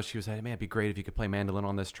Angela, she was saying, man, it'd be great if you could play mandolin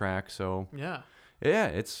on this track. So, yeah,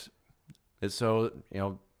 it's so,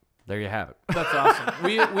 there you have it. That's awesome.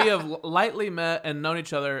 We have lightly met and known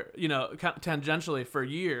each other, tangentially for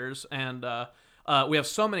years, and we have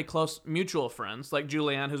so many close mutual friends, like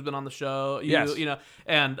Julianne, who's been on the show. Yes.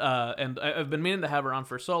 And I've been meaning to have her on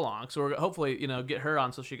for so long, so we're hopefully get her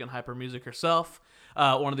on so she can hype her music herself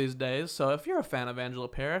one of these days. So if you're a fan of Angela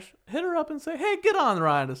Parrish, hit her up and say, hey, get on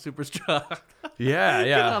Ryan to Superstruck. Yeah.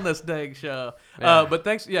 Get on this dang show. Yeah. But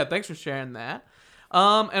thanks for sharing that.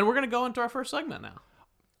 And we're gonna go into our first segment now.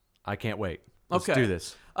 I can't wait. Let's Okay. do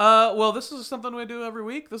this. Well, this is something we do every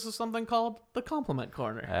week. This is something called the Compliment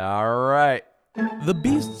Corner. All right. The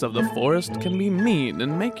beasts of the forest can be mean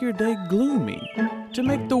and make your day gloomy. To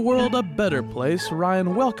make the world a better place,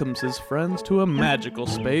 Ryan welcomes his friends to a magical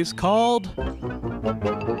space called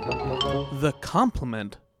the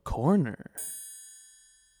Compliment Corner.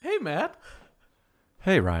 Hey, Matt.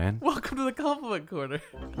 Hey, Ryan. Welcome to the Compliment Corner.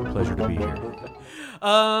 Pleasure to be here.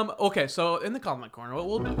 Okay, so in the Compliment Corner, what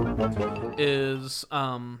we'll do is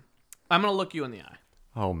I'm going to look you in the eye.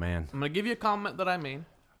 Oh, man. I'm going to give you a compliment that I mean.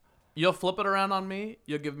 You'll flip it around on me.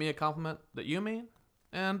 You'll give me a compliment that you mean.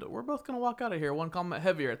 And we're both going to walk out of here one compliment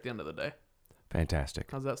heavier at the end of the day. Fantastic.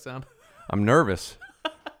 How's that sound? I'm nervous.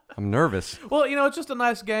 Well, it's just a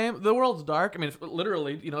nice game. The world's dark. I mean, it's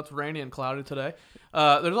literally, it's rainy and cloudy today.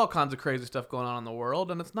 There's all kinds of crazy stuff going on in the world,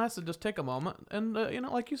 and it's nice to just take a moment and,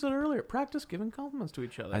 like you said earlier, practice giving compliments to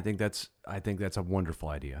each other. I think that's a wonderful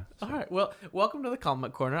idea. So. All right. Well, welcome to the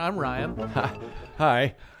Compliment Corner. I'm Ryan.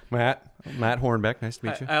 Hi, Matt. Matt Hornbeck. Nice to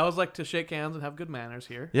meet you. I always like to shake hands and have good manners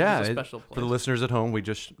here. Yeah, this is a special place. For the listeners at home, we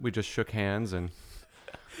just shook hands and.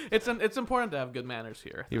 It's important to have good manners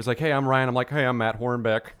here. He was like, "Hey, I'm Ryan." I'm like, "Hey, I'm Matt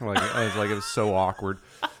Hornbeck." It was so awkward.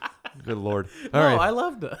 Good Lord. All right. I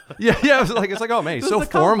loved it. Yeah. It's like, oh man, he's so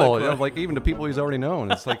formal. Like even to people he's already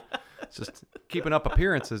known. It's just keeping up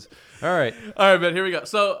appearances. All right, man. Here we go.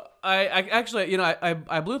 So I actually,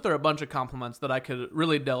 I blew through a bunch of compliments that I could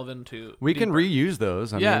really delve into. We can reuse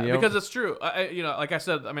those. I mean, because it's true. Like I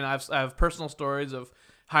said, I mean, I have personal stories of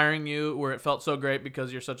hiring you where it felt so great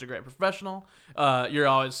because you're such a great professional. You're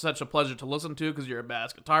always such a pleasure to listen to because you're a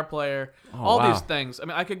badass guitar player. These things. I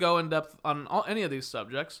mean, I could go in depth on any of these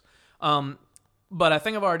subjects, but I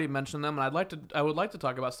think I've already mentioned them, and I would like to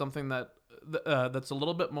talk about something that's a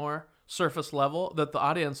little bit more surface level that the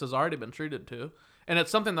audience has already been treated to, and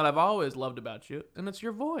it's something that I've always loved about you, and it's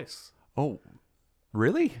your voice. Oh,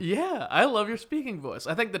 really? Yeah, I love your speaking voice.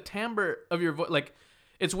 I think the timbre of your voice, like.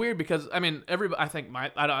 It's weird because I mean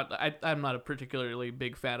I'm not a particularly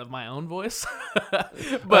big fan of my own voice,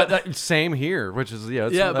 but same here, which is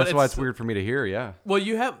that's why it's weird for me to hear. Yeah. Well,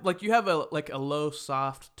 you have a low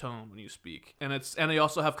soft tone when you speak, and you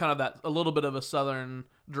also have kind of a little bit of a southern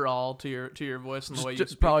drawl to your voice and the way you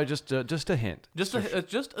speak. Probably just a hint. Just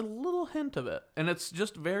a little hint of it, and it's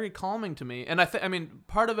just very calming to me. And I mean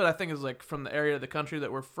part of it I think is like from the area of the country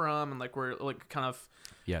that we're from, and like we're like kind of.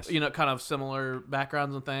 Yes. Kind of similar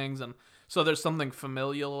backgrounds and things, and so there's something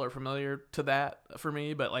familiar to that for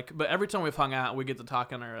me. But every time we've hung out, we get to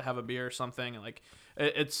talking or have a beer or something, and like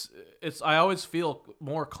it's I always feel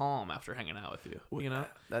more calm after hanging out with you.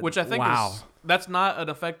 Which I think that's not an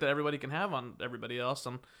effect that everybody can have on everybody else,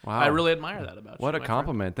 and I really admire that about you. What a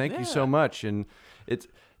compliment! Thank you so much. And it's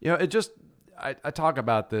it just I talk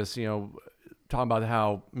about this, talking about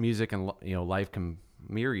how music and life can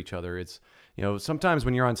mirror each other. It's sometimes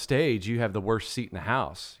when you're on stage, you have the worst seat in the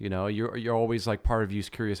house. You're always like part of you's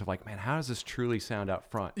curious of like, man, how does this truly sound out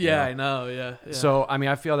front? Yeah, I know. Yeah. So I mean,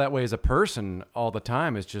 I feel that way as a person all the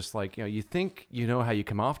time. It's just like you think how you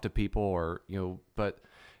come off to people, or but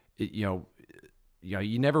you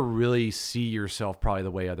never really see yourself probably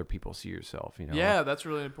the way other people see yourself. Yeah, that's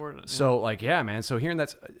really important. So man. So hearing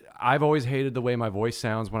that, I've always hated the way my voice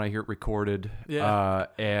sounds when I hear it recorded. Yeah.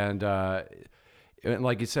 And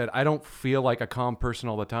like you said, I don't feel like a calm person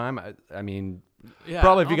all the time. I mean, yeah,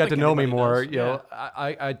 probably if you got to know me more, does.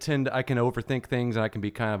 I can overthink things, and I can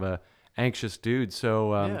be kind of a anxious dude.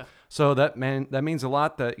 So, so that means a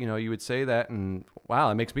lot that you would say that, and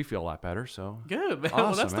wow, it makes me feel a lot better. So good, man. Awesome,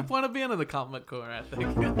 well, that's man. the point of being in the Compliment Corner, I think.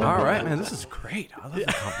 All right, man, this is great. I love the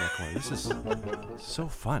Compliment Corner. This is so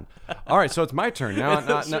fun. All right, so it's my turn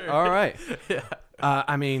now. Sure. All right. Yeah.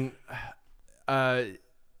 I mean.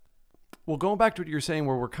 Well, going back to what you're saying,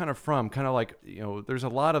 where we're kind of from, kind of like, there's a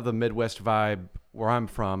lot of the Midwest vibe where I'm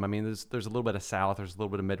from. I mean, there's a little bit of South, there's a little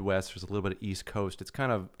bit of Midwest, there's a little bit of East Coast. It's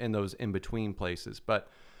kind of in those in-between places. But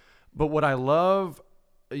what I love,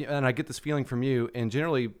 and I get this feeling from you, and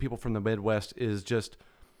generally people from the Midwest, is just,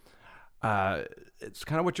 it's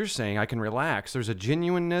kind of what you're saying. I can relax. There's a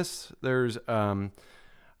genuineness. There's,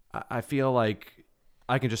 I feel like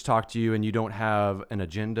I can just talk to you and you don't have an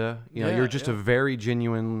agenda. You're just a very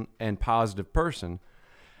genuine and positive person.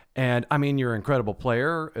 And I mean, you're an incredible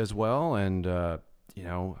player as well. And,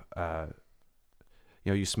 you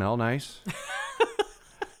smell nice.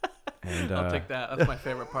 And I'll take that. That's my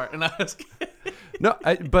favorite part. And I was kidding. No,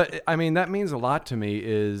 but I mean, that means a lot to me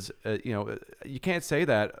is, you can't say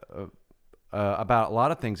that about a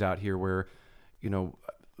lot of things out here where,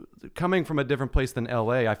 coming from a different place than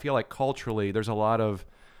LA, I feel like culturally there's a lot of,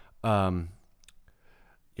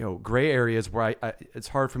 gray areas where it's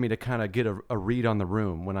hard for me to kind of get a read on the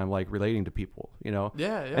room when I'm like relating to people,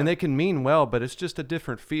 Yeah. and they can mean well, but it's just a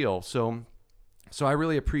different feel. So So I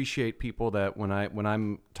really appreciate people that when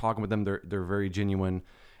I'm talking with them, they're very genuine,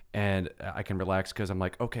 and I can relax because I'm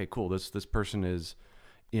like, okay, cool. This person is,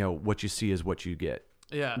 what you see is what you get.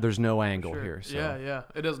 Yeah, there's no angle sure. here. So. Yeah,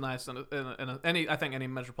 it is nice, and I think any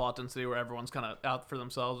metropolitan city where everyone's kind of out for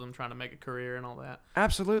themselves and trying to make a career and all that.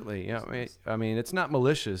 Absolutely, yeah. I mean, it's not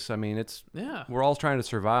malicious. I mean, we're all trying to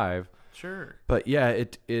survive. Sure. But yeah,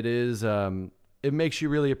 it is. It makes you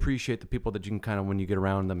really appreciate the people that you can kind of when you get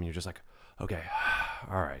around them, and you're just like, okay,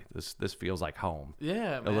 all right, this feels like home.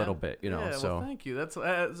 Yeah, man. A little bit, Yeah, so well, thank you. That's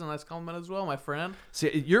a nice compliment as well, my friend.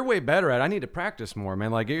 See, you're way better at it. I need to practice more,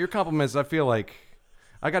 man. Like your compliments, I feel like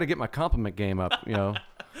I got to get my compliment game up,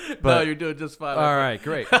 But, no, you're doing just fine. All right,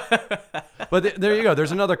 great. But there you go.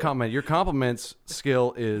 There's another compliment. Your compliments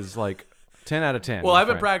skill is like 10 out of 10. Well, I've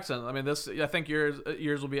been practicing. I mean, I think yours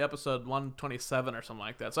will be episode 127 or something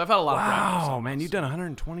like that. So I've had a lot of practice. Wow, man, you've done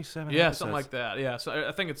 127 Yeah, episodes. something like that. Yeah, so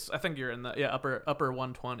I think you're in the upper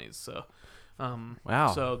 120s. So,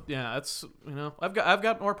 wow. So yeah, it's I've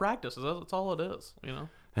got more practice. That's all it is.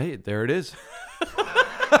 Hey, there it is.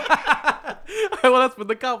 Well, that's been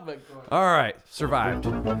the compliment. All right, survived.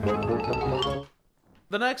 The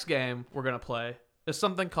next game we're gonna play is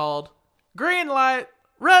something called green light,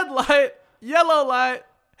 red light, yellow light.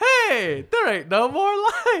 Hey, there ain't no more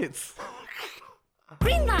lights.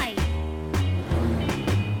 Green light.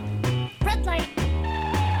 Red light.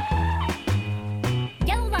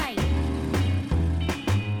 Yellow light.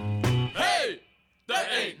 Hey, there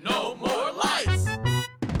ain't no more lights.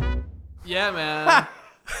 Yeah, man.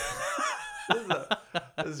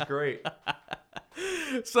 This is great.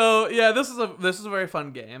 So yeah, this is a very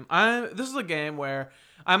fun game. This is a game where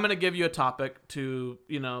I'm gonna give you a topic to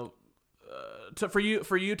for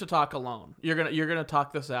you to talk alone. You're gonna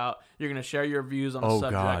talk this out. You're gonna share your views on the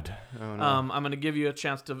subject. God. Oh no. I'm gonna give you a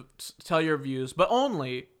chance to tell your views, but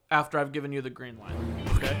only after I've given you the green light.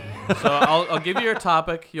 Okay. So I'll give you your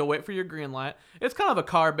topic. You'll wait for your green light. It's kind of a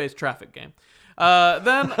car-based traffic game.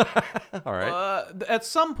 Then, all right. At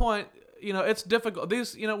some point, it's difficult.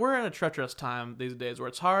 We're in a treacherous time these days where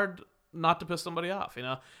it's hard not to piss somebody off,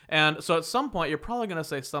 And so at some point, you're probably going to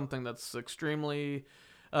say something that's extremely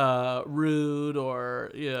rude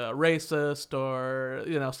or racist or,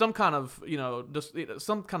 some kind of, just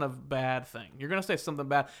some kind of bad thing. You're going to say something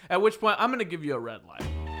bad, at which point I'm going to give you a red light.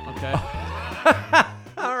 Okay.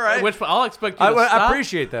 All right. At which point I'll expect you to stop. I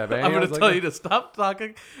appreciate that, man. I'm going to tell you to stop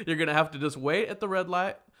talking. You're going to have to just wait at the red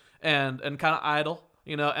light and kind of idle.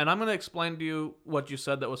 And I'm going to explain to you what you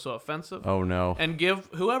said that was so offensive. Oh, no. And give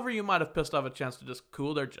whoever you might have pissed off a chance to just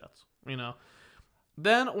cool their jets,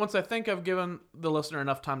 Then, once I think I've given the listener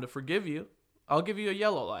enough time to forgive you, I'll give you a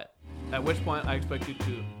yellow light. At which point, I expect you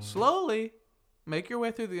to slowly make your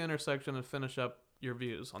way through the intersection and finish up your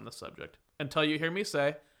views on the subject. Until you hear me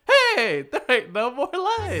say, hey, there ain't no more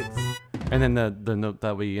lights. And then the note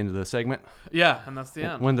that we into the segment? Yeah, and that's the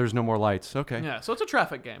end. When there's no more lights. Okay. Yeah, so it's a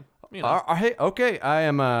traffic game. Hey, okay, I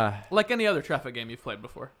am... like any other traffic game you've played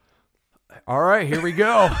before. All right, here we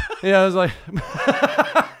go. Yeah, I was like...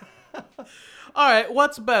 All right,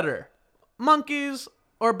 what's better? Monkeys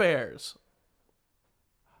or bears?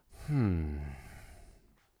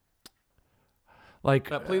 Like...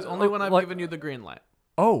 please, only when I've given you the green light.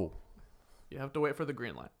 Oh. You have to wait for the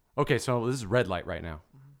green light. Okay, so this is red light right now.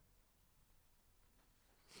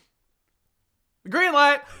 Green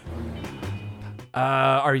light!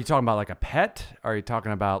 Are you talking about like a pet? Are you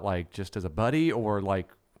talking about like just as a buddy or like...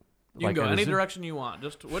 You can go any direction you want.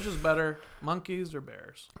 Just which is better, monkeys or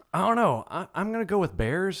bears? I don't know. I'm going to go with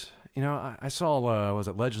bears. I saw, was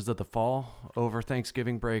it Legends of the Fall over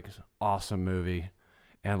Thanksgiving break? Awesome movie.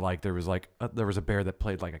 And like there was a bear that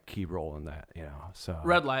played like a key role in that, so...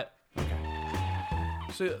 Red light. Okay.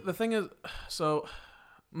 So the thing is,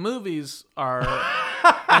 movies are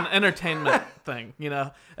an entertainment thing,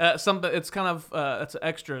 something, it's kind of, it's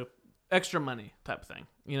an extra money type thing,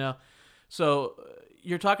 So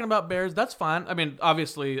you're talking about bears. That's fine. I mean,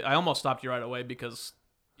 obviously, I almost stopped you right away because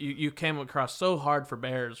you came across so hard for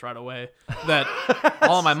bears right away that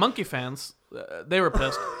all of my monkey fans, they were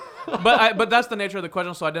pissed. But that's the nature of the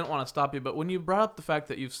question, so I didn't want to stop you. But when you brought up the fact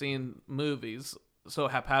that you've seen movies so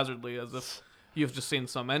haphazardly as if you've just seen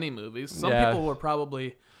so many movies, some people were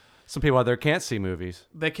probably... Some people out there can't see movies.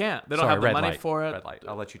 They can't. They don't have the money for it. Red light.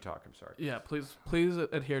 I'll let you talk. I'm sorry. Yeah, please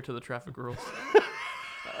adhere to the traffic rules.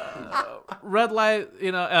 Red light,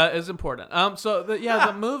 is important.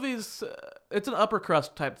 The movies, it's an upper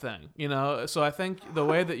crust type thing, So I think the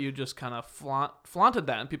way that you just kind of flaunted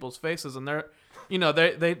that in people's faces, and they're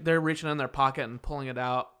reaching in their pocket and pulling it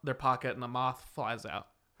out their pocket, and the moth flies out.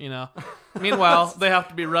 Meanwhile, they have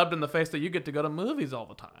to be rubbed in the face that you get to go to movies all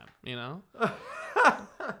the time.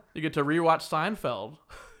 You get to rewatch Seinfeld.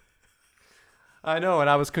 I know, and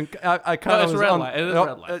I was I kind No, of it's was red on. light. It is oh,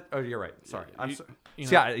 red light. oh, you're right. Sorry. I'm sorry. You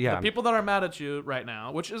See, know, yeah. The people that are mad at you right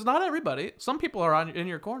now, which is not everybody. Some people are in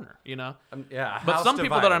your corner, you know. Yeah. But house some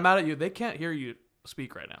people that divided. are mad at you, they can't hear you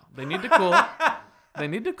speak right now. They need to cool it. They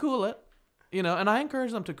need to cool it, you know. And I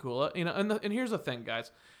encourage them to cool it, you know. And here's the thing,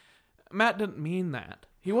 guys. Matt didn't mean that.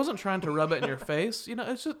 He wasn't trying to rub it in your face. You know,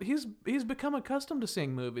 it's just he's become accustomed to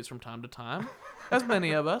seeing movies from time to time, as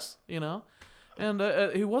many of us, you know. And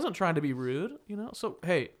he wasn't trying to be rude, you know. So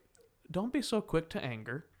hey, don't be so quick to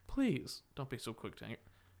anger, please. Don't be so quick to anger.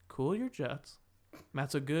 Cool your jets.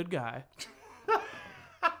 Matt's a good guy.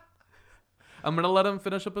 I'm gonna let him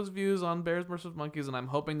finish up his views on Bears versus Monkeys, and I'm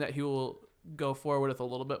hoping that he will go forward with a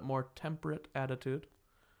little bit more temperate attitude.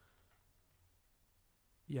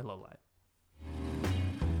 Yellow light.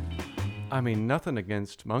 I mean, nothing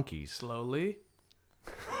against monkeys. Slowly.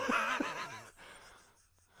 I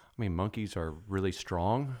mean, monkeys are really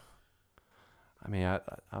strong. I mean, I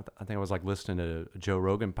think I was like listening to a Joe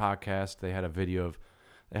Rogan podcast. They had a video of,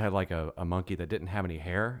 they had like a monkey that didn't have any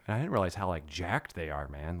hair. And I didn't realize how like jacked they are,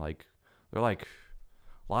 man. Like they're like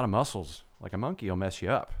a lot of muscles. Like a monkey will mess you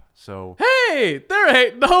up. So Hey, there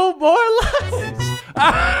ain't no more lights.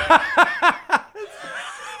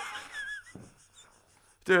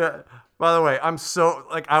 dude, by the way, I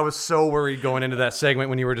was so worried going into that segment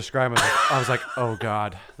when you were describing it. I was like, oh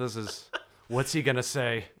God, what's he going to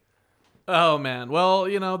say? Oh man, well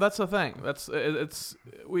you know that's the thing.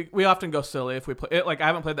 We often go silly if we play it. Like I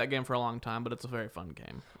haven't played that game for a long time, but it's a very fun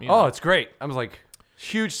game. You know? Oh, it's great. I was like,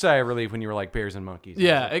 huge sigh of relief when you were like bears and monkeys.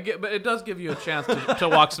 Yeah, but it does give you a chance to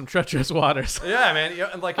walk some treacherous waters. Yeah, man. You know,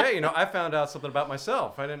 and like, hey, you know, I found out something about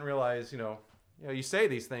myself. I didn't realize, you know, you say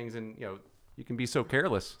these things and you know you can be so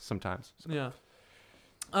careless sometimes. So. Yeah.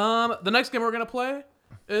 The next game we're gonna play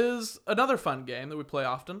is another fun game that we play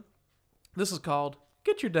often. This is called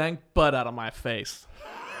Get Your Dang Butt Out of My Face.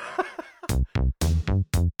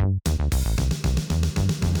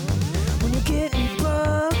 When you're getting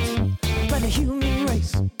bugged by the human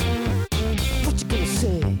race, what you gonna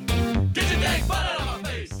say? Get your dang butt out of my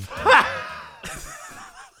face.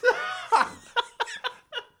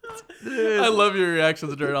 I love your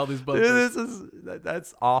reactions during all these bumpers.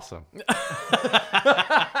 That's awesome.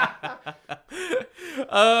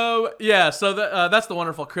 Yeah, so that's the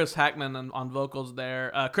wonderful Chris Hackman on vocals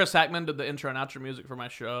there. Chris Hackman did the intro and outro music for my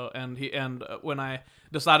show, and when I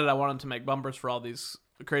decided I wanted to make bumpers for all these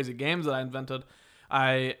crazy games that I invented,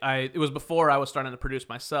 it was before I was starting to produce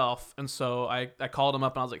myself, and so I called him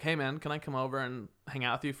up and I was like, hey man, can I come over and hang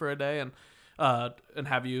out with you for a day and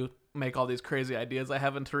have you make all these crazy ideas I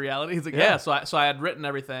have into reality? He's like, yeah. So I had written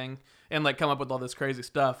everything and like come up with all this crazy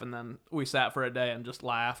stuff, and then we sat for a day and just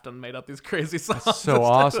laughed and made up these crazy songs. That's so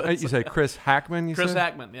awesome. You said Chris Hackman. Chris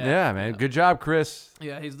Hackman, yeah. Yeah, man. Good job, Chris.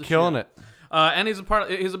 Yeah, he's the killing shit. it. And he's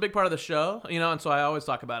a big part of the show, you know, and so I always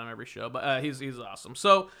talk about him every show. But he's awesome.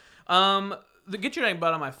 So, the Get Your Dang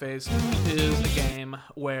Butt on My Face is a game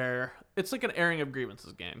where it's like an airing of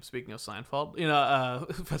grievances game. Speaking of Seinfeld, you know,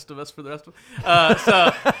 Festivus for the rest of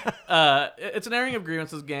it's an airing of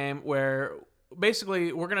grievances game where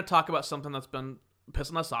basically we're gonna talk about something that's been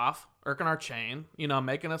pissing us off, irking our chain, you know,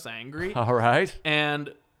 making us angry. All right.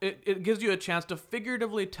 And it gives you a chance to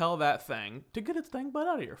figuratively tell that thing to get its dang butt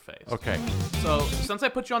out of your face. Okay. So since I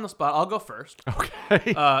put you on the spot, I'll go first.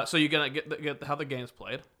 Okay. So you're gonna get how the game's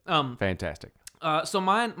played. Fantastic. So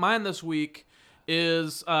mine this week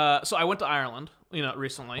is so I went to Ireland, you know,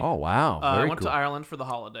 recently. Oh wow. I Very went cool. to Ireland for the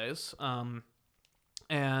holidays.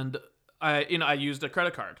 And I used a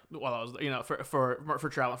credit card while I was, you know, for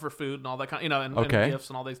travel, for food and all that kind, you know, and gifts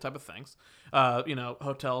and all these type of things. You know,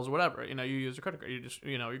 hotels or whatever. You know, you use your credit card. You just,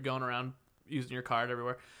 you know, you're going around using your card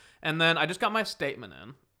everywhere. And then I just got my statement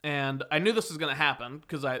in, and I knew this was going to happen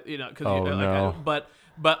because but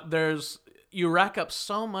you rack up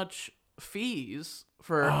so much fees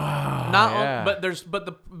for but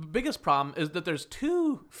the biggest problem is that there's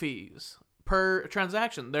 2 fees per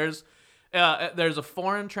transaction. There's a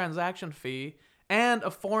foreign transaction fee and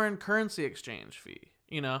a foreign currency exchange fee,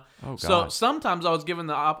 you know? So sometimes I was given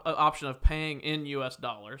the option of paying in US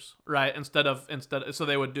dollars, right? So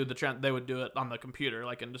they would do they would do it on the computer,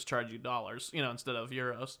 like, and just charge you dollars, you know, instead of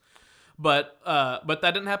euros. But that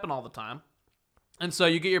didn't happen all the time. And so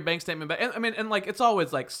you get your bank statement back. And, I mean, and like it's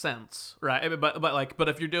always like cents, right? But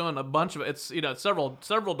if you're doing a bunch of it, it's several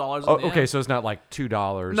dollars. Oh, okay, so it's not like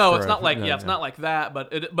 $2. No, it's not like it's not like that.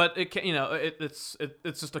 But it can it's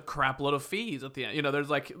just a crap load of fees at the end. There's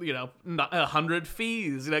like 100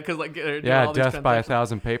 fees. Because like all these death by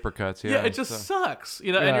 1,000 paper cuts. Yeah, it just sucks. And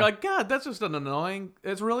you're like, God, that's just an annoying.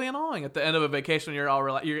 It's really annoying. At the end of a vacation, you're all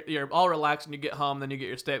relaxed and you get home, then you get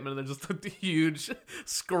your statement, and there's just a huge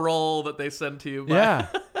scroll that they send to you. Yeah.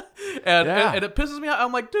 and it pisses me off.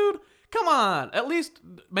 I'm like, dude, come on. At least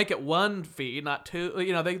make it one fee, not two.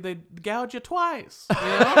 They gouge you twice.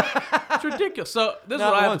 It's ridiculous. So this is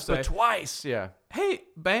what I have to say. But twice. Yeah. Hey,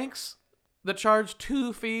 banks that charge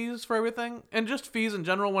 2 fees for everything, and just fees in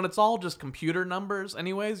general, when it's all just computer numbers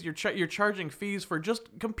anyways, you're charging fees for just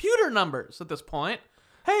computer numbers at this point.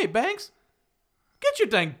 Hey, banks, get your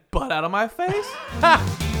dang butt out of my face.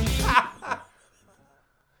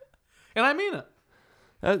 And I mean it.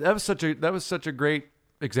 That was such a great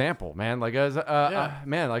example, man. Like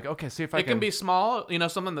okay, see if I can. It can be small,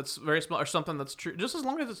 something that's very small, or something that's true. Just as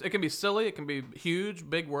long as it can be silly, it can be huge,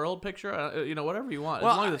 big world picture. Whatever you want.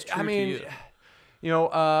 As long as it's true to you.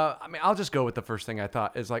 I'll just go with the first thing I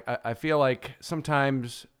thought is like I feel like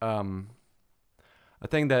sometimes a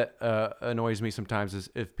thing that annoys me sometimes is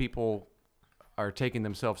if people are taking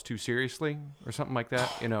themselves too seriously or something like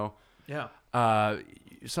that. Yeah.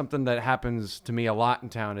 Something that happens to me a lot in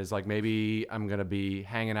town is like maybe I'm going to be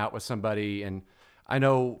hanging out with somebody, and I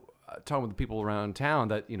know talking with the people around town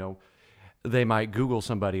that, they might Google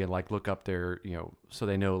somebody and like look up their, so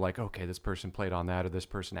they know like, okay, this person played on that or this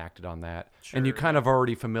person acted on that. Sure. And you're kind of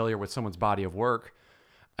already familiar with someone's body of work.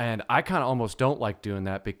 And I kind of almost don't like doing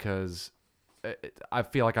that because I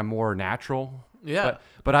feel like I'm more natural. Yeah.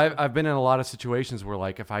 But I've been in a lot of situations where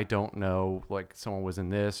like if I don't know, like someone was in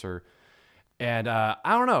this and I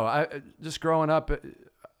don't know. I just growing up,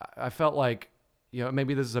 I felt like,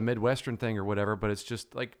 maybe this is a Midwestern thing or whatever, but it's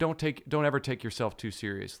just like don't ever take yourself too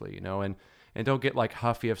seriously, and don't get like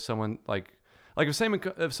huffy if someone like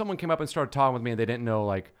if someone came up and started talking with me and they didn't know,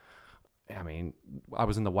 like, I mean, I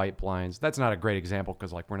was in the White Blinds. That's not a great example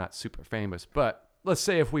because like we're not super famous, but let's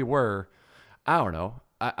say if we were, I don't know.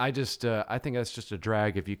 I just I think that's just a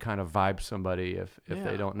drag if you kind of vibe somebody if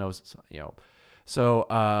they don't know, So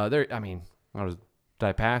there, I mean. Did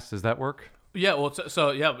I pass? Does that work? Yeah, well,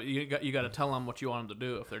 so yeah, but you got to tell them what you want them to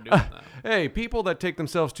do if they're doing that. Hey, people that take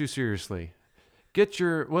themselves too seriously, get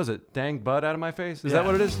your dang butt out of my face? Is that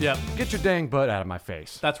what it is? Yeah. Get your dang butt out of my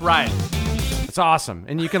face. That's right. It's awesome,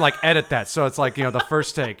 and you can like edit that, so it's like the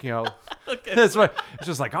first take. Okay. It's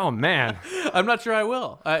just like, oh man. I'm not sure I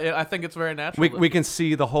will. I think it's very natural. We can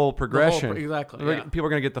see the whole progression. Exactly. Yeah. People are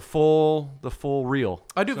gonna get the full reel.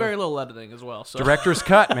 I do very little editing as well. So. Director's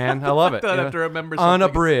cut, man. I love it. I have to remember something.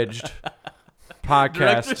 Unabridged podcast.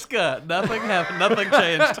 Director's cut. Nothing happened. Nothing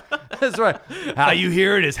changed. That's right. How you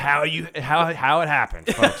hear it is how it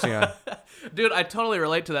happens, folks. Yeah. Dude, I totally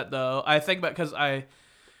relate to that though. I think because I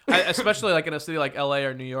especially like in a city like LA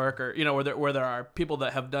or New York or where there are people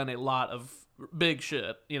that have done a lot of big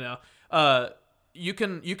shit, you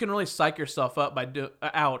can really psych yourself up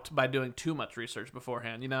by doing too much research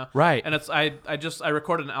beforehand, Right. And it's I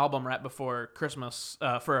recorded an album right before Christmas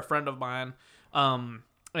for a friend of mine,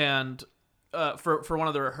 and for one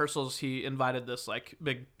of the rehearsals he invited this like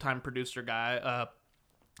big time producer guy,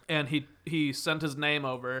 and he sent his name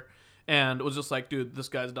over. And it was just like, dude, this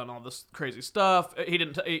guy's done all this crazy stuff. He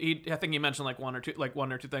didn't. I think he mentioned like one or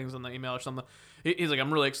two things in the email or something. He's like,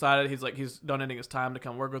 I'm really excited. He's like, he's donating his time to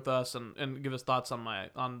come work with us and give his thoughts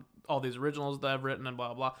on all these originals that I've written and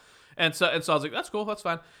blah blah. And so I was like, that's cool, that's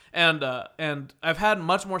fine. And I've had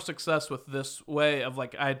much more success with this way of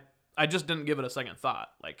like I just didn't give it a second thought.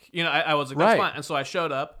 Like I was like, that's fine. And so I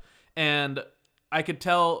showed up and I could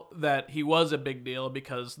tell that he was a big deal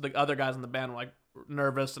because the other guys in the band were like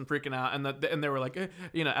nervous and freaking out, and they were like,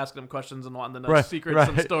 asking him questions and wanting to know secrets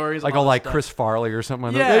and stories, like all like stuff. Chris Farley or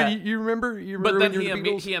something. Yeah, hey, you remember? But then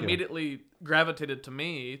he immediately gravitated to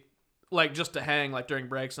me, like just to hang like during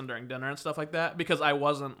breaks and during dinner and stuff like that, because I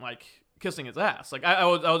wasn't like kissing his ass. Like I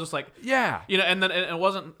was just like, yeah, and then it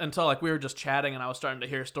wasn't until like we were just chatting and I was starting to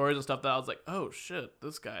hear stories and stuff that I was like, oh shit,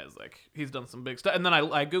 this guy is like, he's done some big stuff. And then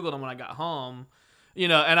I googled him when I got home.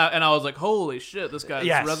 And I was like, holy shit, this guy's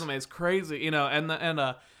resume is crazy, and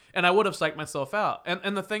I would have psyched myself out.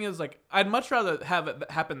 And the thing is, like, I'd much rather have it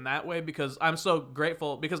happen that way because I'm so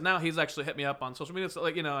grateful because now he's actually hit me up on social media, so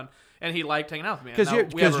like, and he liked hanging out with me.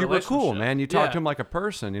 Because you were cool, man. You talked to him like a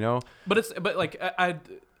person, But like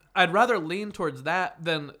I'd rather lean towards that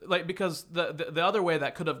than like because the other way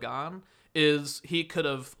that could have gone is he could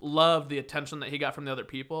have loved the attention that he got from the other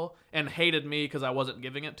people and hated me because I wasn't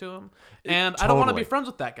giving it to him. And I don't want to be friends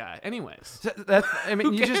with that guy anyways. I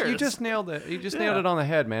mean, you cares? just nailed it. You just nailed it on the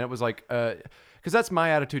head, man. It was like, because that's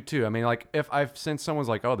my attitude too. I mean, like if I've since someone's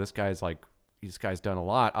like, oh, this guy's done a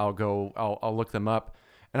lot, I'll look them up.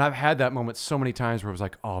 And I've had that moment so many times where I was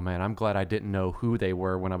like, oh man, I'm glad I didn't know who they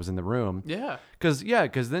were when I was in the room. Yeah.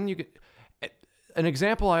 Because then you get an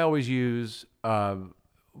example I always use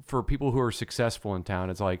for people who are successful in town.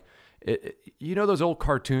 It's like, you know, those old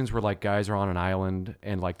cartoons where like guys are on an island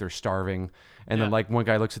and like they're starving, and then like one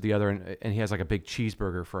guy looks at the other and he has like a big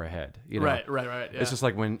cheeseburger for a head. You know? Right. Yeah. It's just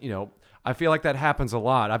like when, you know, I feel like that happens a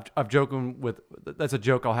lot. I've joking with, that's a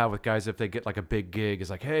joke I'll have with guys if they get like a big gig. It's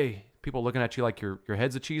like, hey, people looking at you like your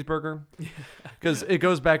head's a cheeseburger. Because it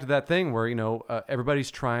goes back to that thing where, you know,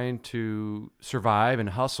 everybody's trying to survive and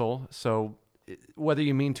hustle. So whether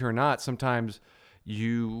you mean to or not, sometimes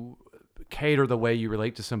you cater the way you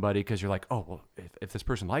relate to somebody because you're like, oh, well, if this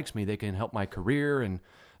person likes me, they can help my career and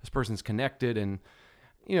this person's connected. And,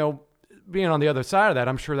 you know, being on the other side of that,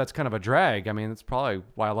 I'm sure that's kind of a drag. I mean, that's probably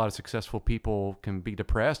why a lot of successful people can be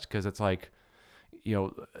depressed because it's like, you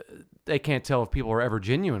know, they can't tell if people are ever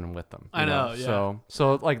genuine with them. I know, yeah.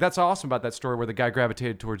 So like that's awesome about that story where the guy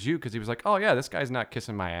gravitated towards you because he was like, oh yeah, this guy's not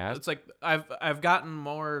kissing my ass. It's like I've gotten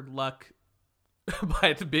more luck by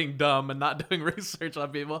it being dumb and not doing research on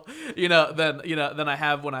people, than I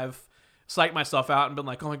have when I've psyched myself out and been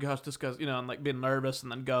like, oh my gosh, this guy's, and like being nervous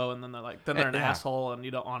and then go and then they're an asshole and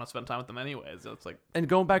you don't want to spend time with them anyways. So it's like, and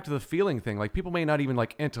going back to the feeling thing, like people may not even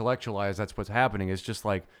like intellectualize that's what's happening. It's just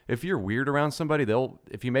like if you're weird around somebody,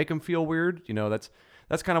 if you make them feel weird,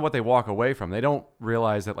 that's kind of what they walk away from. They don't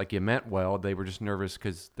realize that like you meant well. They were just nervous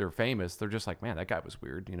because they're famous. They're just like, man, that guy was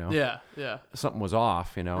weird, Yeah. Something was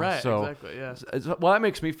off, Right, So, exactly, yeah. Well, that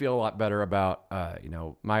makes me feel a lot better about,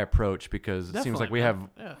 my approach because it seems like we have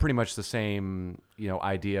pretty much the same,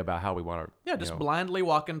 idea about how we want to. Yeah, just blindly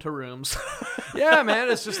walk into rooms. Yeah,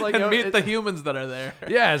 man. It's just like and meet the humans that are there.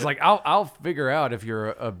 Yeah, it's like I'll figure out if you're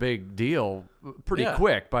a big deal pretty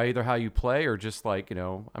quick by either how you play or just like,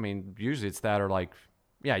 I mean, usually it's that or like,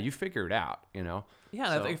 yeah, you figure it out, Yeah,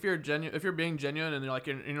 so. I think if you're being genuine and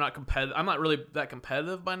you're not competitive. I'm not really that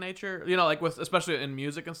competitive by nature. Like especially in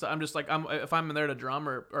music and stuff. I'm just like if I'm in there to drum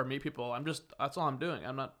or meet people, that's all I'm doing.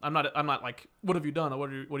 I'm not like, what have you done? Or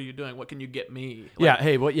what are you doing? What can you get me? Like,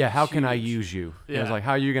 how can I use you? Yeah. It's like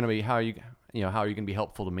how are you gonna be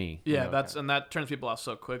helpful to me? Yeah, and that turns people off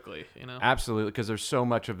so quickly, Absolutely, because there's so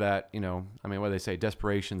much of that, I mean, what do they say?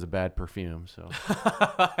 Desperation's a bad perfume, so.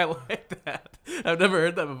 I like that. I've never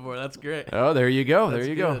heard that before. That's great. Oh, there you go. That's there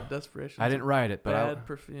you good. go. Desperation. I didn't write it, but bad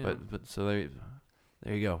perfume. But so there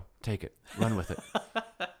you go. Take it. Run with it.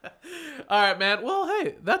 All right, man. Well,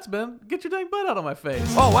 hey, that's been Get Your Dang Butt Out of My Face.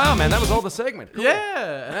 Oh, wow, man. That was all the segment. Cool.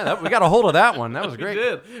 Yeah. We got a hold of that one. That was great. We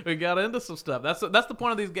did. We got into some stuff. That's the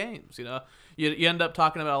point of these games, You end up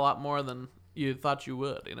talking about a lot more than you thought you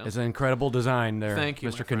would, It's an incredible design there, Thank you,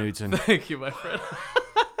 Mr. Knudsen. Thank you, my friend.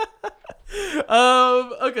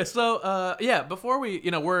 Okay, so before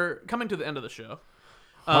we're coming to the end of the show.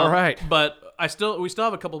 All right. But we still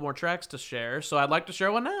have a couple more tracks to share, so I'd like to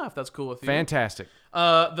share one now if that's cool with you. Fantastic.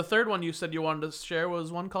 The third one you said you wanted to share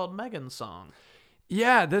was one called Megan's Song.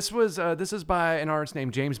 Yeah, this is by an artist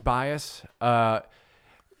named James Bias.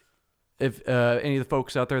 If any of the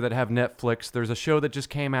folks out there that have Netflix, there's a show that just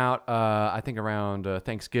came out, I think around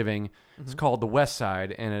Thanksgiving. Mm-hmm. It's called The West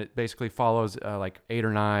Side, and it basically follows like 8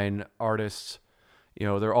 or 9 artists.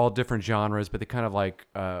 They're all different genres, but they kind of like,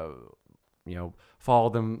 follow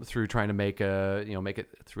them through trying to make it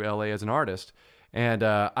through LA as an artist. And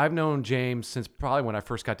I've known James since probably when I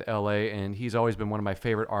first got to LA, and he's always been one of my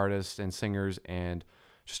favorite artists and singers, and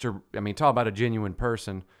talk about a genuine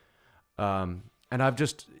person. And I've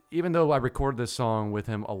just, even though I recorded this song with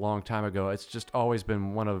him a long time ago, it's just always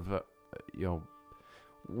been one of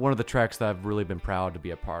the tracks that I've really been proud to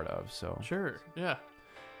be a part of. So sure, yeah.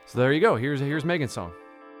 So there you go. Here's Megan's song.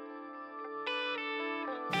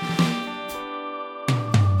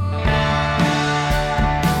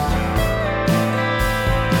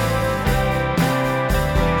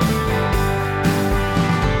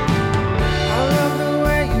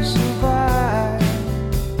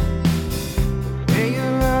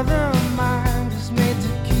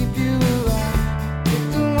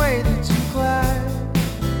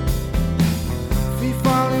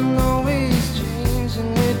 Falling always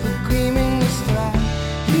changing with the gleaming sky.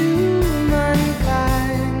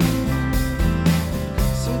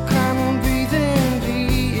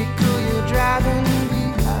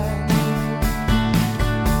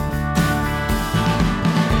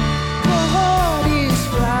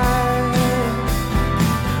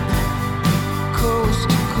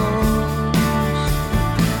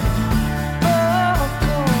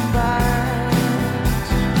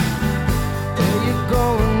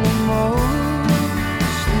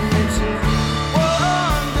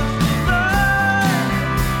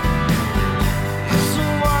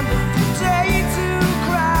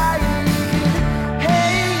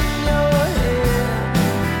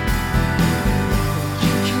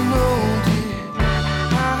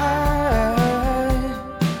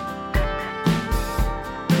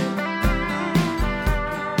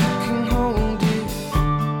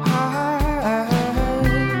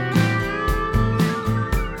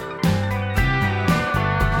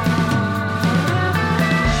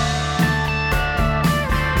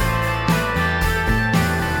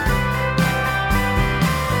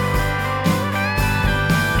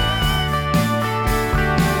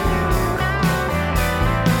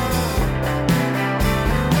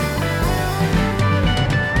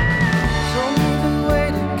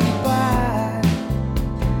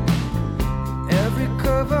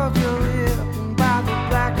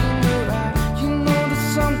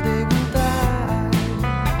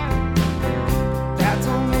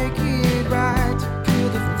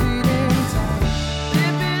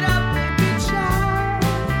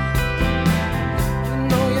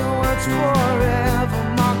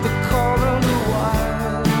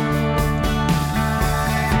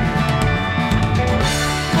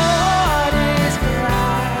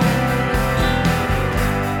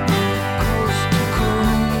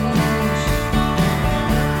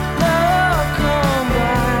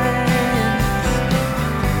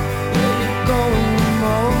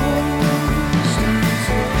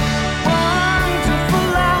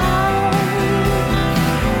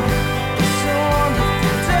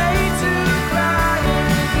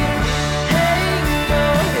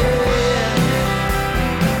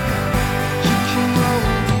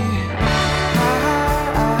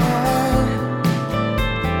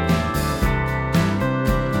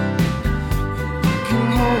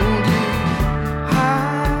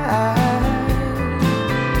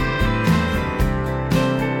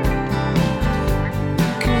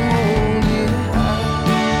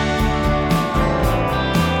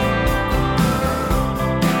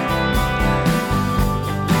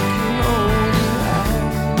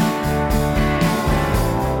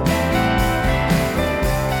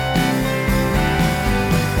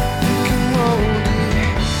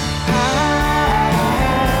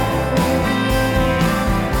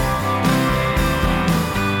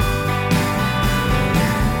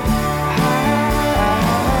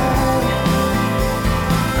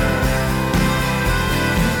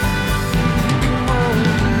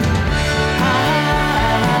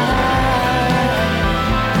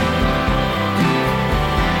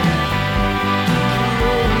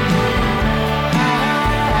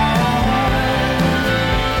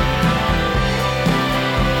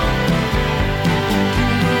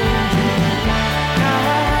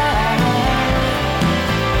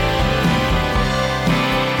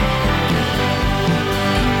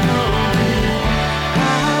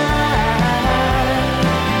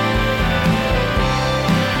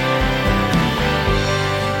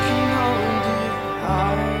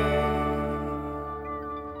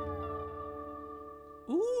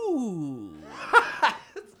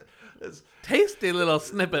 Tasty little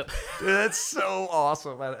snippet. Dude, that's so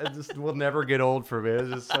awesome. It just will never get old for me.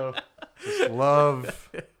 It's just love.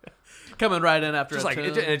 Coming right in after Just a like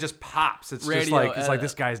tune. it just pops. It's just Radio like it's like edit.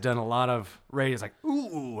 this guy's done a lot of radio. It's like,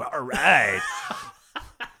 ooh, all right.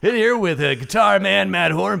 In here with guitar man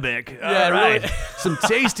Matt Hornbeck. Yeah, All right, really. some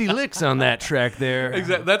tasty licks on that track there.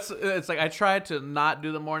 Exactly. It's like I try to not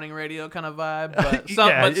do the morning radio kind of vibe, but,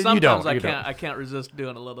 Yeah, you sometimes don't, I you can't. don't. I can't resist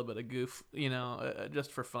doing a little bit of goof,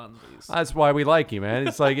 just for funsies. That's why we like you, man.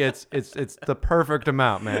 It's like it's the perfect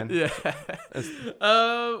amount, man. Yeah.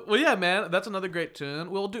 Well, yeah, man. That's another great tune.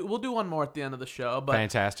 We'll do one more at the end of the show, but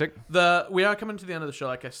Fantastic. we are coming to the end of the show,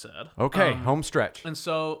 like I said. Okay, home stretch. And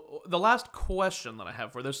so the last question that I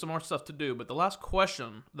have for you, there's some more stuff to do, but the last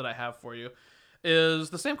question that I have for you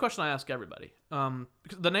is the same question I ask everybody.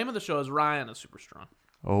 Because the name of the show is Ryan is Super Strong.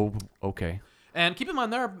 Oh, okay. And keep in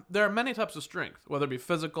mind, there are many types of strength, whether it be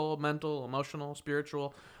physical, mental, emotional,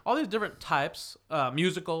 spiritual, all these different types,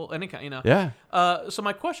 musical, any kind, Yeah. So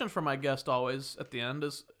my question for my guest always at the end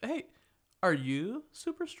is, hey, are you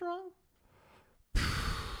super strong?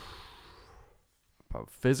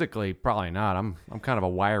 Physically, probably not. I'm kind of a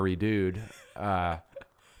wiry dude.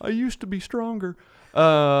 I used to be stronger.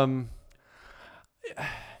 I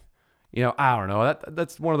don't know.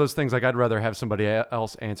 That's one of those things. Like, I'd rather have somebody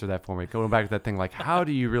else answer that for me. Going back to that thing, like, how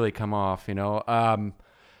do you really come off? I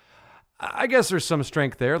guess there's some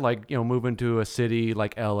strength there, like, moving to a city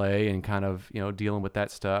like LA and kind of, dealing with that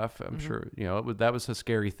stuff. I'm sure, that was a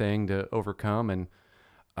scary thing to overcome. And,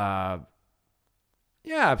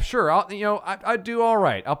 yeah, sure. I do all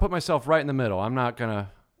right. I'll put myself right in the middle.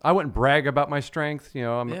 I wouldn't brag about my strength,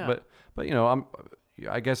 but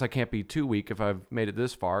I guess I can't be too weak if I've made it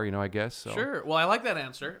this far, I guess. So. Sure. Well, I like that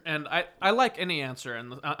answer, and I like any answer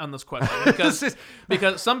on this question because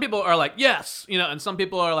some people are like yes, and some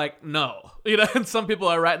people are like no, and some people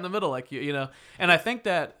are right in the middle like you, and I think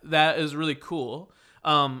that is really cool.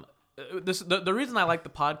 The reason I like the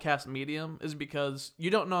podcast medium is because you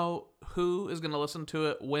don't know who is going to listen to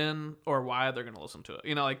it, when, or why they're going to listen to it.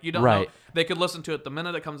 You don't know. They could listen to it the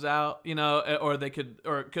minute it comes out, or they could,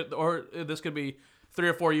 or this could be 3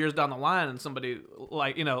 or 4 years down the line, and somebody is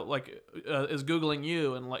Googling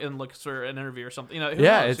you and looks for an interview or something. Who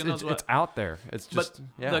knows? It's out there. It's just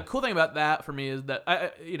the cool thing about that for me is that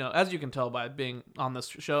as you can tell by being on this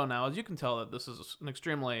show now, as you can tell that this is an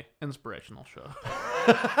extremely inspirational show.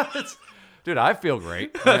 Dude, I feel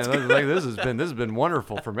great. Man, like this has been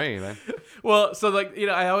wonderful for me, man. Well, so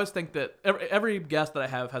I always think that every guest that I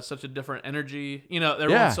have has such a different energy.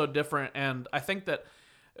 Everyone's so different, and I think that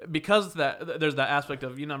because there's that aspect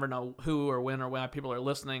of you never know who or when or why people are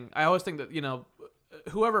listening. I always think that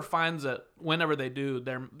whoever finds it, whenever they do,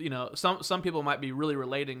 they're some people might be really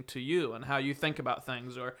relating to you and how you think about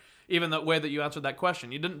things, or even the way that you answered that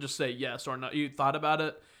question. You didn't just say yes or no. You thought about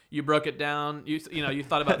it. You broke it down. You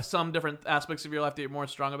thought about some different aspects of your life that you're more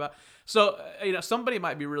strong about. So somebody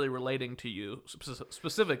might be really relating to you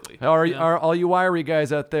specifically. Are all you wiry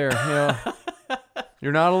guys out there?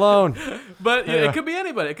 You're not alone. But it could be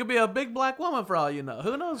anybody. It could be a big black woman for all you know.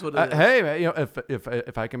 Who knows what it is? Hey, man,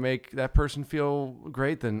 if I can make that person feel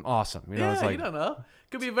great, then awesome. It's like, you don't know.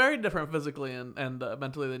 Could be very different physically and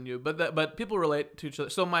mentally than you. But people relate to each other.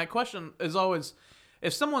 So my question is always,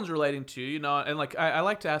 if someone's relating to you, and like I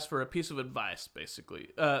like to ask for a piece of advice, basically,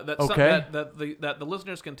 that the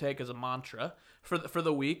listeners can take as a mantra for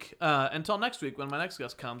the week until next week when my next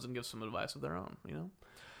guest comes and gives some advice of their own.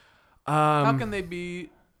 How can they be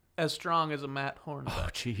as strong as a Matt Hornbeck? Oh,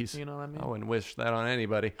 jeez. You know what I mean? I wouldn't wish that on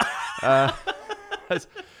anybody.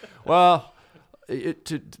 Well,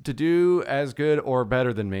 to do as good or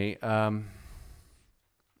better than me.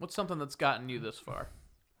 What's something that's gotten you this far?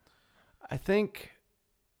 I think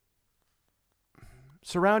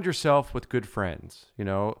surround yourself with good friends.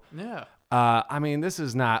 Yeah. This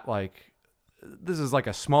is not like. This is like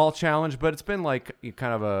a small challenge, but it's been like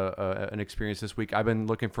kind of an experience this week. I've been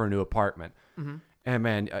looking for a new apartment. Mm-hmm. And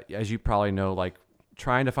man, as you probably know, like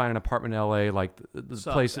trying to find an apartment in LA, like the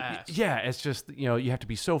place. Ass. Yeah, it's just, you have to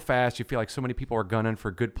be so fast. You feel like so many people are gunning for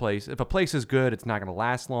a good place. If a place is good, it's not going to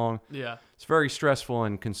last long. Yeah. It's very stressful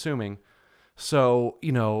and consuming. So,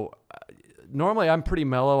 normally I'm pretty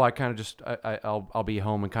mellow. I kind of just, I'll be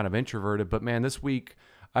home and kind of introverted. But man, this week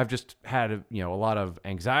I've just had a lot of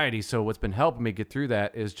anxiety. So what's been helping me get through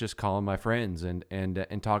that is just calling my friends and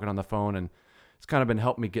talking on the phone, and it's kind of been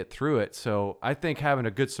helping me get through it. So I think having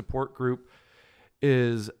a good support group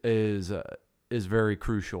is very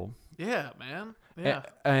crucial. Yeah, man. Yeah.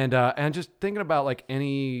 And just thinking about like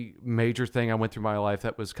any major thing I went through my life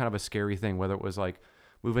that was kind of a scary thing, whether it was like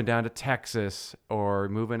moving down to Texas or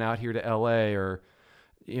moving out here to LA or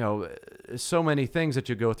so many things that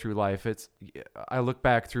you go through life. I look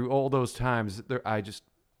back through all those times. I just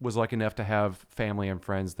was lucky enough to have family and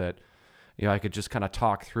friends that, I could just kind of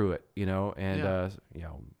talk through it, and,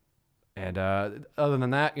 and other than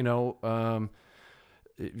that,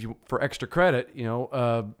 for extra credit,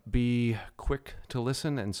 be quick to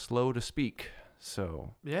listen and slow to speak.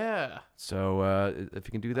 So yeah. So if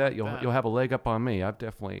you can do that, you'll have a leg up on me. I've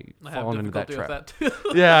definitely fallen into that trap. With that too.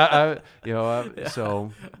 Yeah.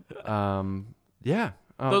 So yeah.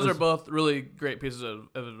 Those are both really great pieces of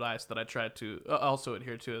advice that I try to also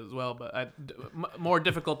adhere to as well, but more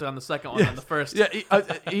difficult on the second one than the first. Yeah,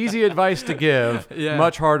 easy advice to give,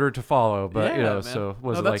 much harder to follow. But man. So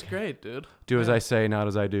was it that's like great, dude. Do as I say, not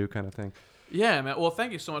as I do, kind of thing. Yeah, man. Well,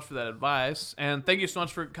 thank you so much for that advice, and thank you so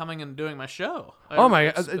much for coming and doing my show.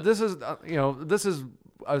 This is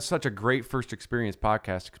such a great first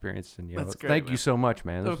podcast experience, and That's great, thank man. you so much,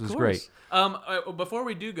 man. This was great. Before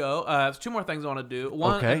we do go, there's two more things I want to do.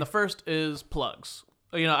 One, and the first is plugs.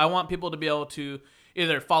 I want people to be able to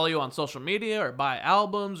either follow you on social media or buy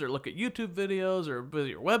albums or look at YouTube videos or visit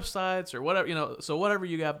your websites or whatever. So whatever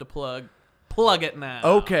you have to plug it now.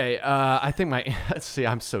 Okay, I think let's see,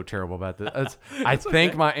 I'm so terrible about this. I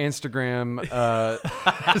think my Instagram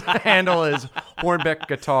handle is Hornbeck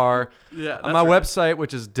Guitar. Yeah, my website,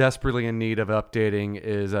 which is desperately in need of updating,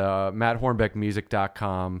 is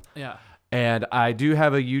matthornbeckmusic.com. Yeah. And I do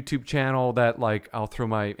have a YouTube channel that I'll throw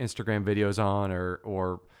my Instagram videos on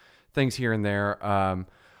or things here and there.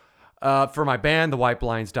 For my band,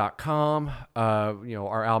 thewhiteblinds.com,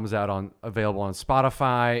 our album's available on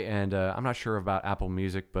Spotify, and I'm not sure about Apple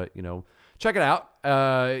Music, but check it out.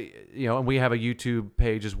 And we have a YouTube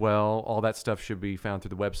page as well. All that stuff should be found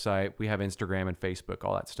through the website. We have Instagram and Facebook,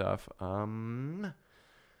 all that stuff. And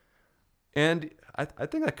I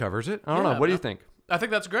think that covers it. I don't know. What do you think? I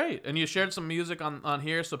think that's great, and you shared some music on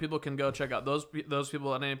here, so people can go check out those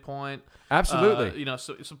people at any point. Absolutely,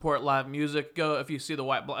 support live music. Go if you see the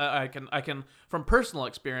White. I can from personal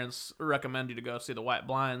experience recommend you to go see the White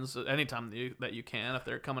Blinds anytime that you can if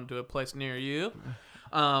they're coming to a place near you.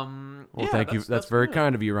 Thank you. That's very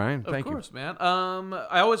kind of you, Ryan. Thank you. Of course, man.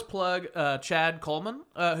 I always plug Chad Coleman,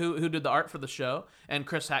 who did the art for the show, and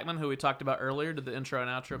Chris Hackman, who we talked about earlier, did the intro and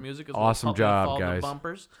outro music. As awesome well. Job, guys.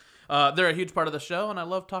 Bumpers. They're a huge part of the show, and I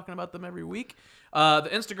love talking about them every week. The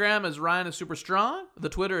Instagram is Ryan is Super Strong. The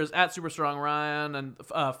Twitter is @SuperStrongRyan, and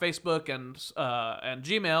Facebook and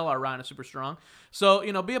Gmail are Ryan is Super Strong. So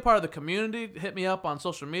be a part of the community. Hit me up on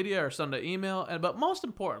social media or send an email. But most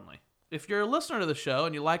importantly, if you're a listener to the show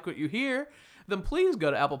and you like what you hear, then please go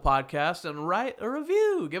to Apple Podcasts and write a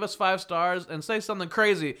review. Give us 5 stars and say something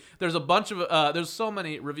crazy. There's a bunch of there's so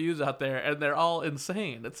many reviews out there, and they're all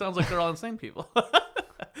insane. It sounds like they're all insane people.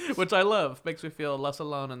 Which I love. Makes me feel less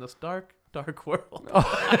alone in this dark world.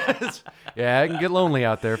 Yeah, it can get lonely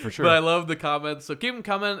out there for sure. But I love the comments. So keep them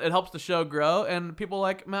coming. It helps the show grow. And people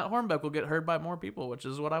like Matt Hornbeck will get heard by more people, which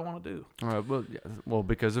is what I want to do. All right. Well,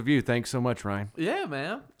 because of you. Thanks so much, Ryan. Yeah,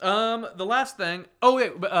 man. The last thing. Oh,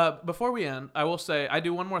 wait. Before we end, I will say I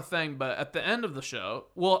do one more thing. But at the end of the show,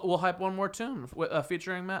 we'll hype one more tune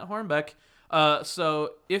featuring Matt Hornbeck.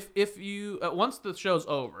 So if you once the show's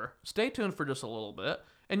over, stay tuned for just a little bit.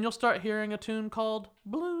 And you'll start hearing a tune called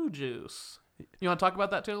Blue Juice. You want to talk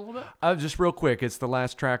about that tune a little bit? Just real quick. It's the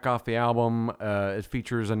last track off the album. It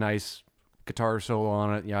features a nice guitar solo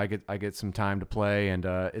on it. Yeah, I get some time to play, and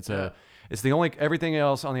it's the only. Everything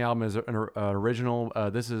else on the album is an original.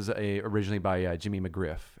 This is originally by Jimmy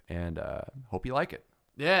McGriff, and hope you like it.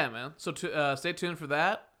 Yeah, man. So stay tuned for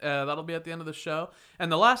that. That'll be at the end of the show. And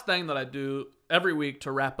the last thing that I do every week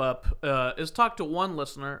to wrap up is talk to one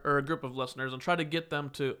listener or a group of listeners and try to get them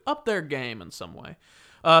to up their game in some way.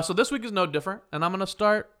 So this week is no different, and I'm going to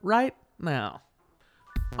start right now.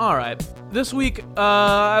 All right. This week,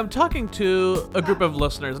 I'm talking to a group of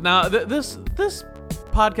listeners. Now, this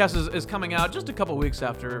podcast is coming out just a couple weeks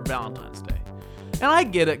after Valentine's Day. And I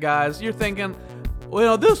get it, guys. You're thinking,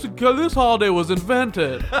 well, this holiday was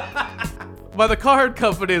invented by the card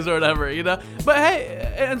companies or whatever, But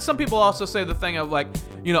hey, and some people also say the thing of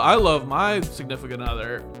I love my significant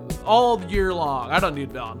other all year long. I don't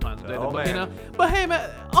need Valentine's Day, But hey, man,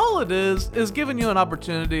 all it is giving you an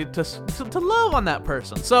opportunity to love on that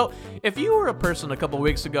person. So if you were a person a couple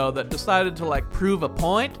weeks ago that decided to prove a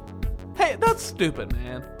point, hey, that's stupid,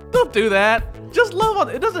 man. Don't do that. Just love on.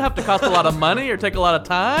 It doesn't have to cost a lot of money or take a lot of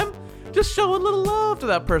time. Just show a little love to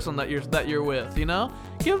that person that you're with,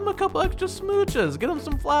 Give them a couple extra smooches, get them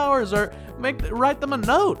some flowers, or write them a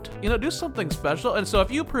note. Do something special. And so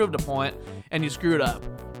if you proved a point and you screwed up,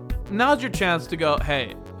 now's your chance to go,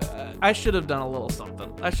 hey, I should have done a little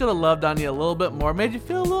something. I should have loved on you a little bit more, made you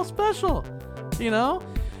feel a little special, you know?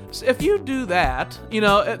 So if you do that, you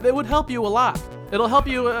know, it would help you a lot. It'll help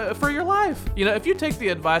you for your life. You know, if you take the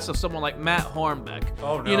advice of someone like Matt Hornbeck,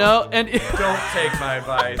 you know, and Don't take my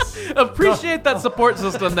advice. appreciate that support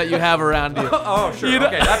system that you have around you. Oh, sure. You know-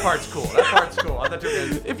 Okay, that part's cool. That part's cool. I thought you were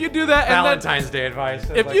gonna If you do that, and then, Valentine's Day advice.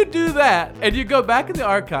 if you do that, and you go back in the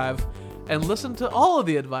archive and listen to all of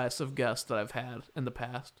the advice of guests that I've had in the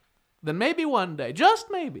past, then maybe one day, just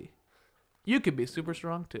maybe, you could be super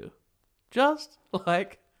strong too, just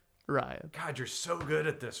like Ryan. God, you're so good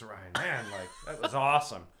at this, Ryan. Man, like, that was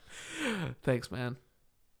awesome. Thanks, man.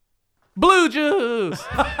 Blue juice.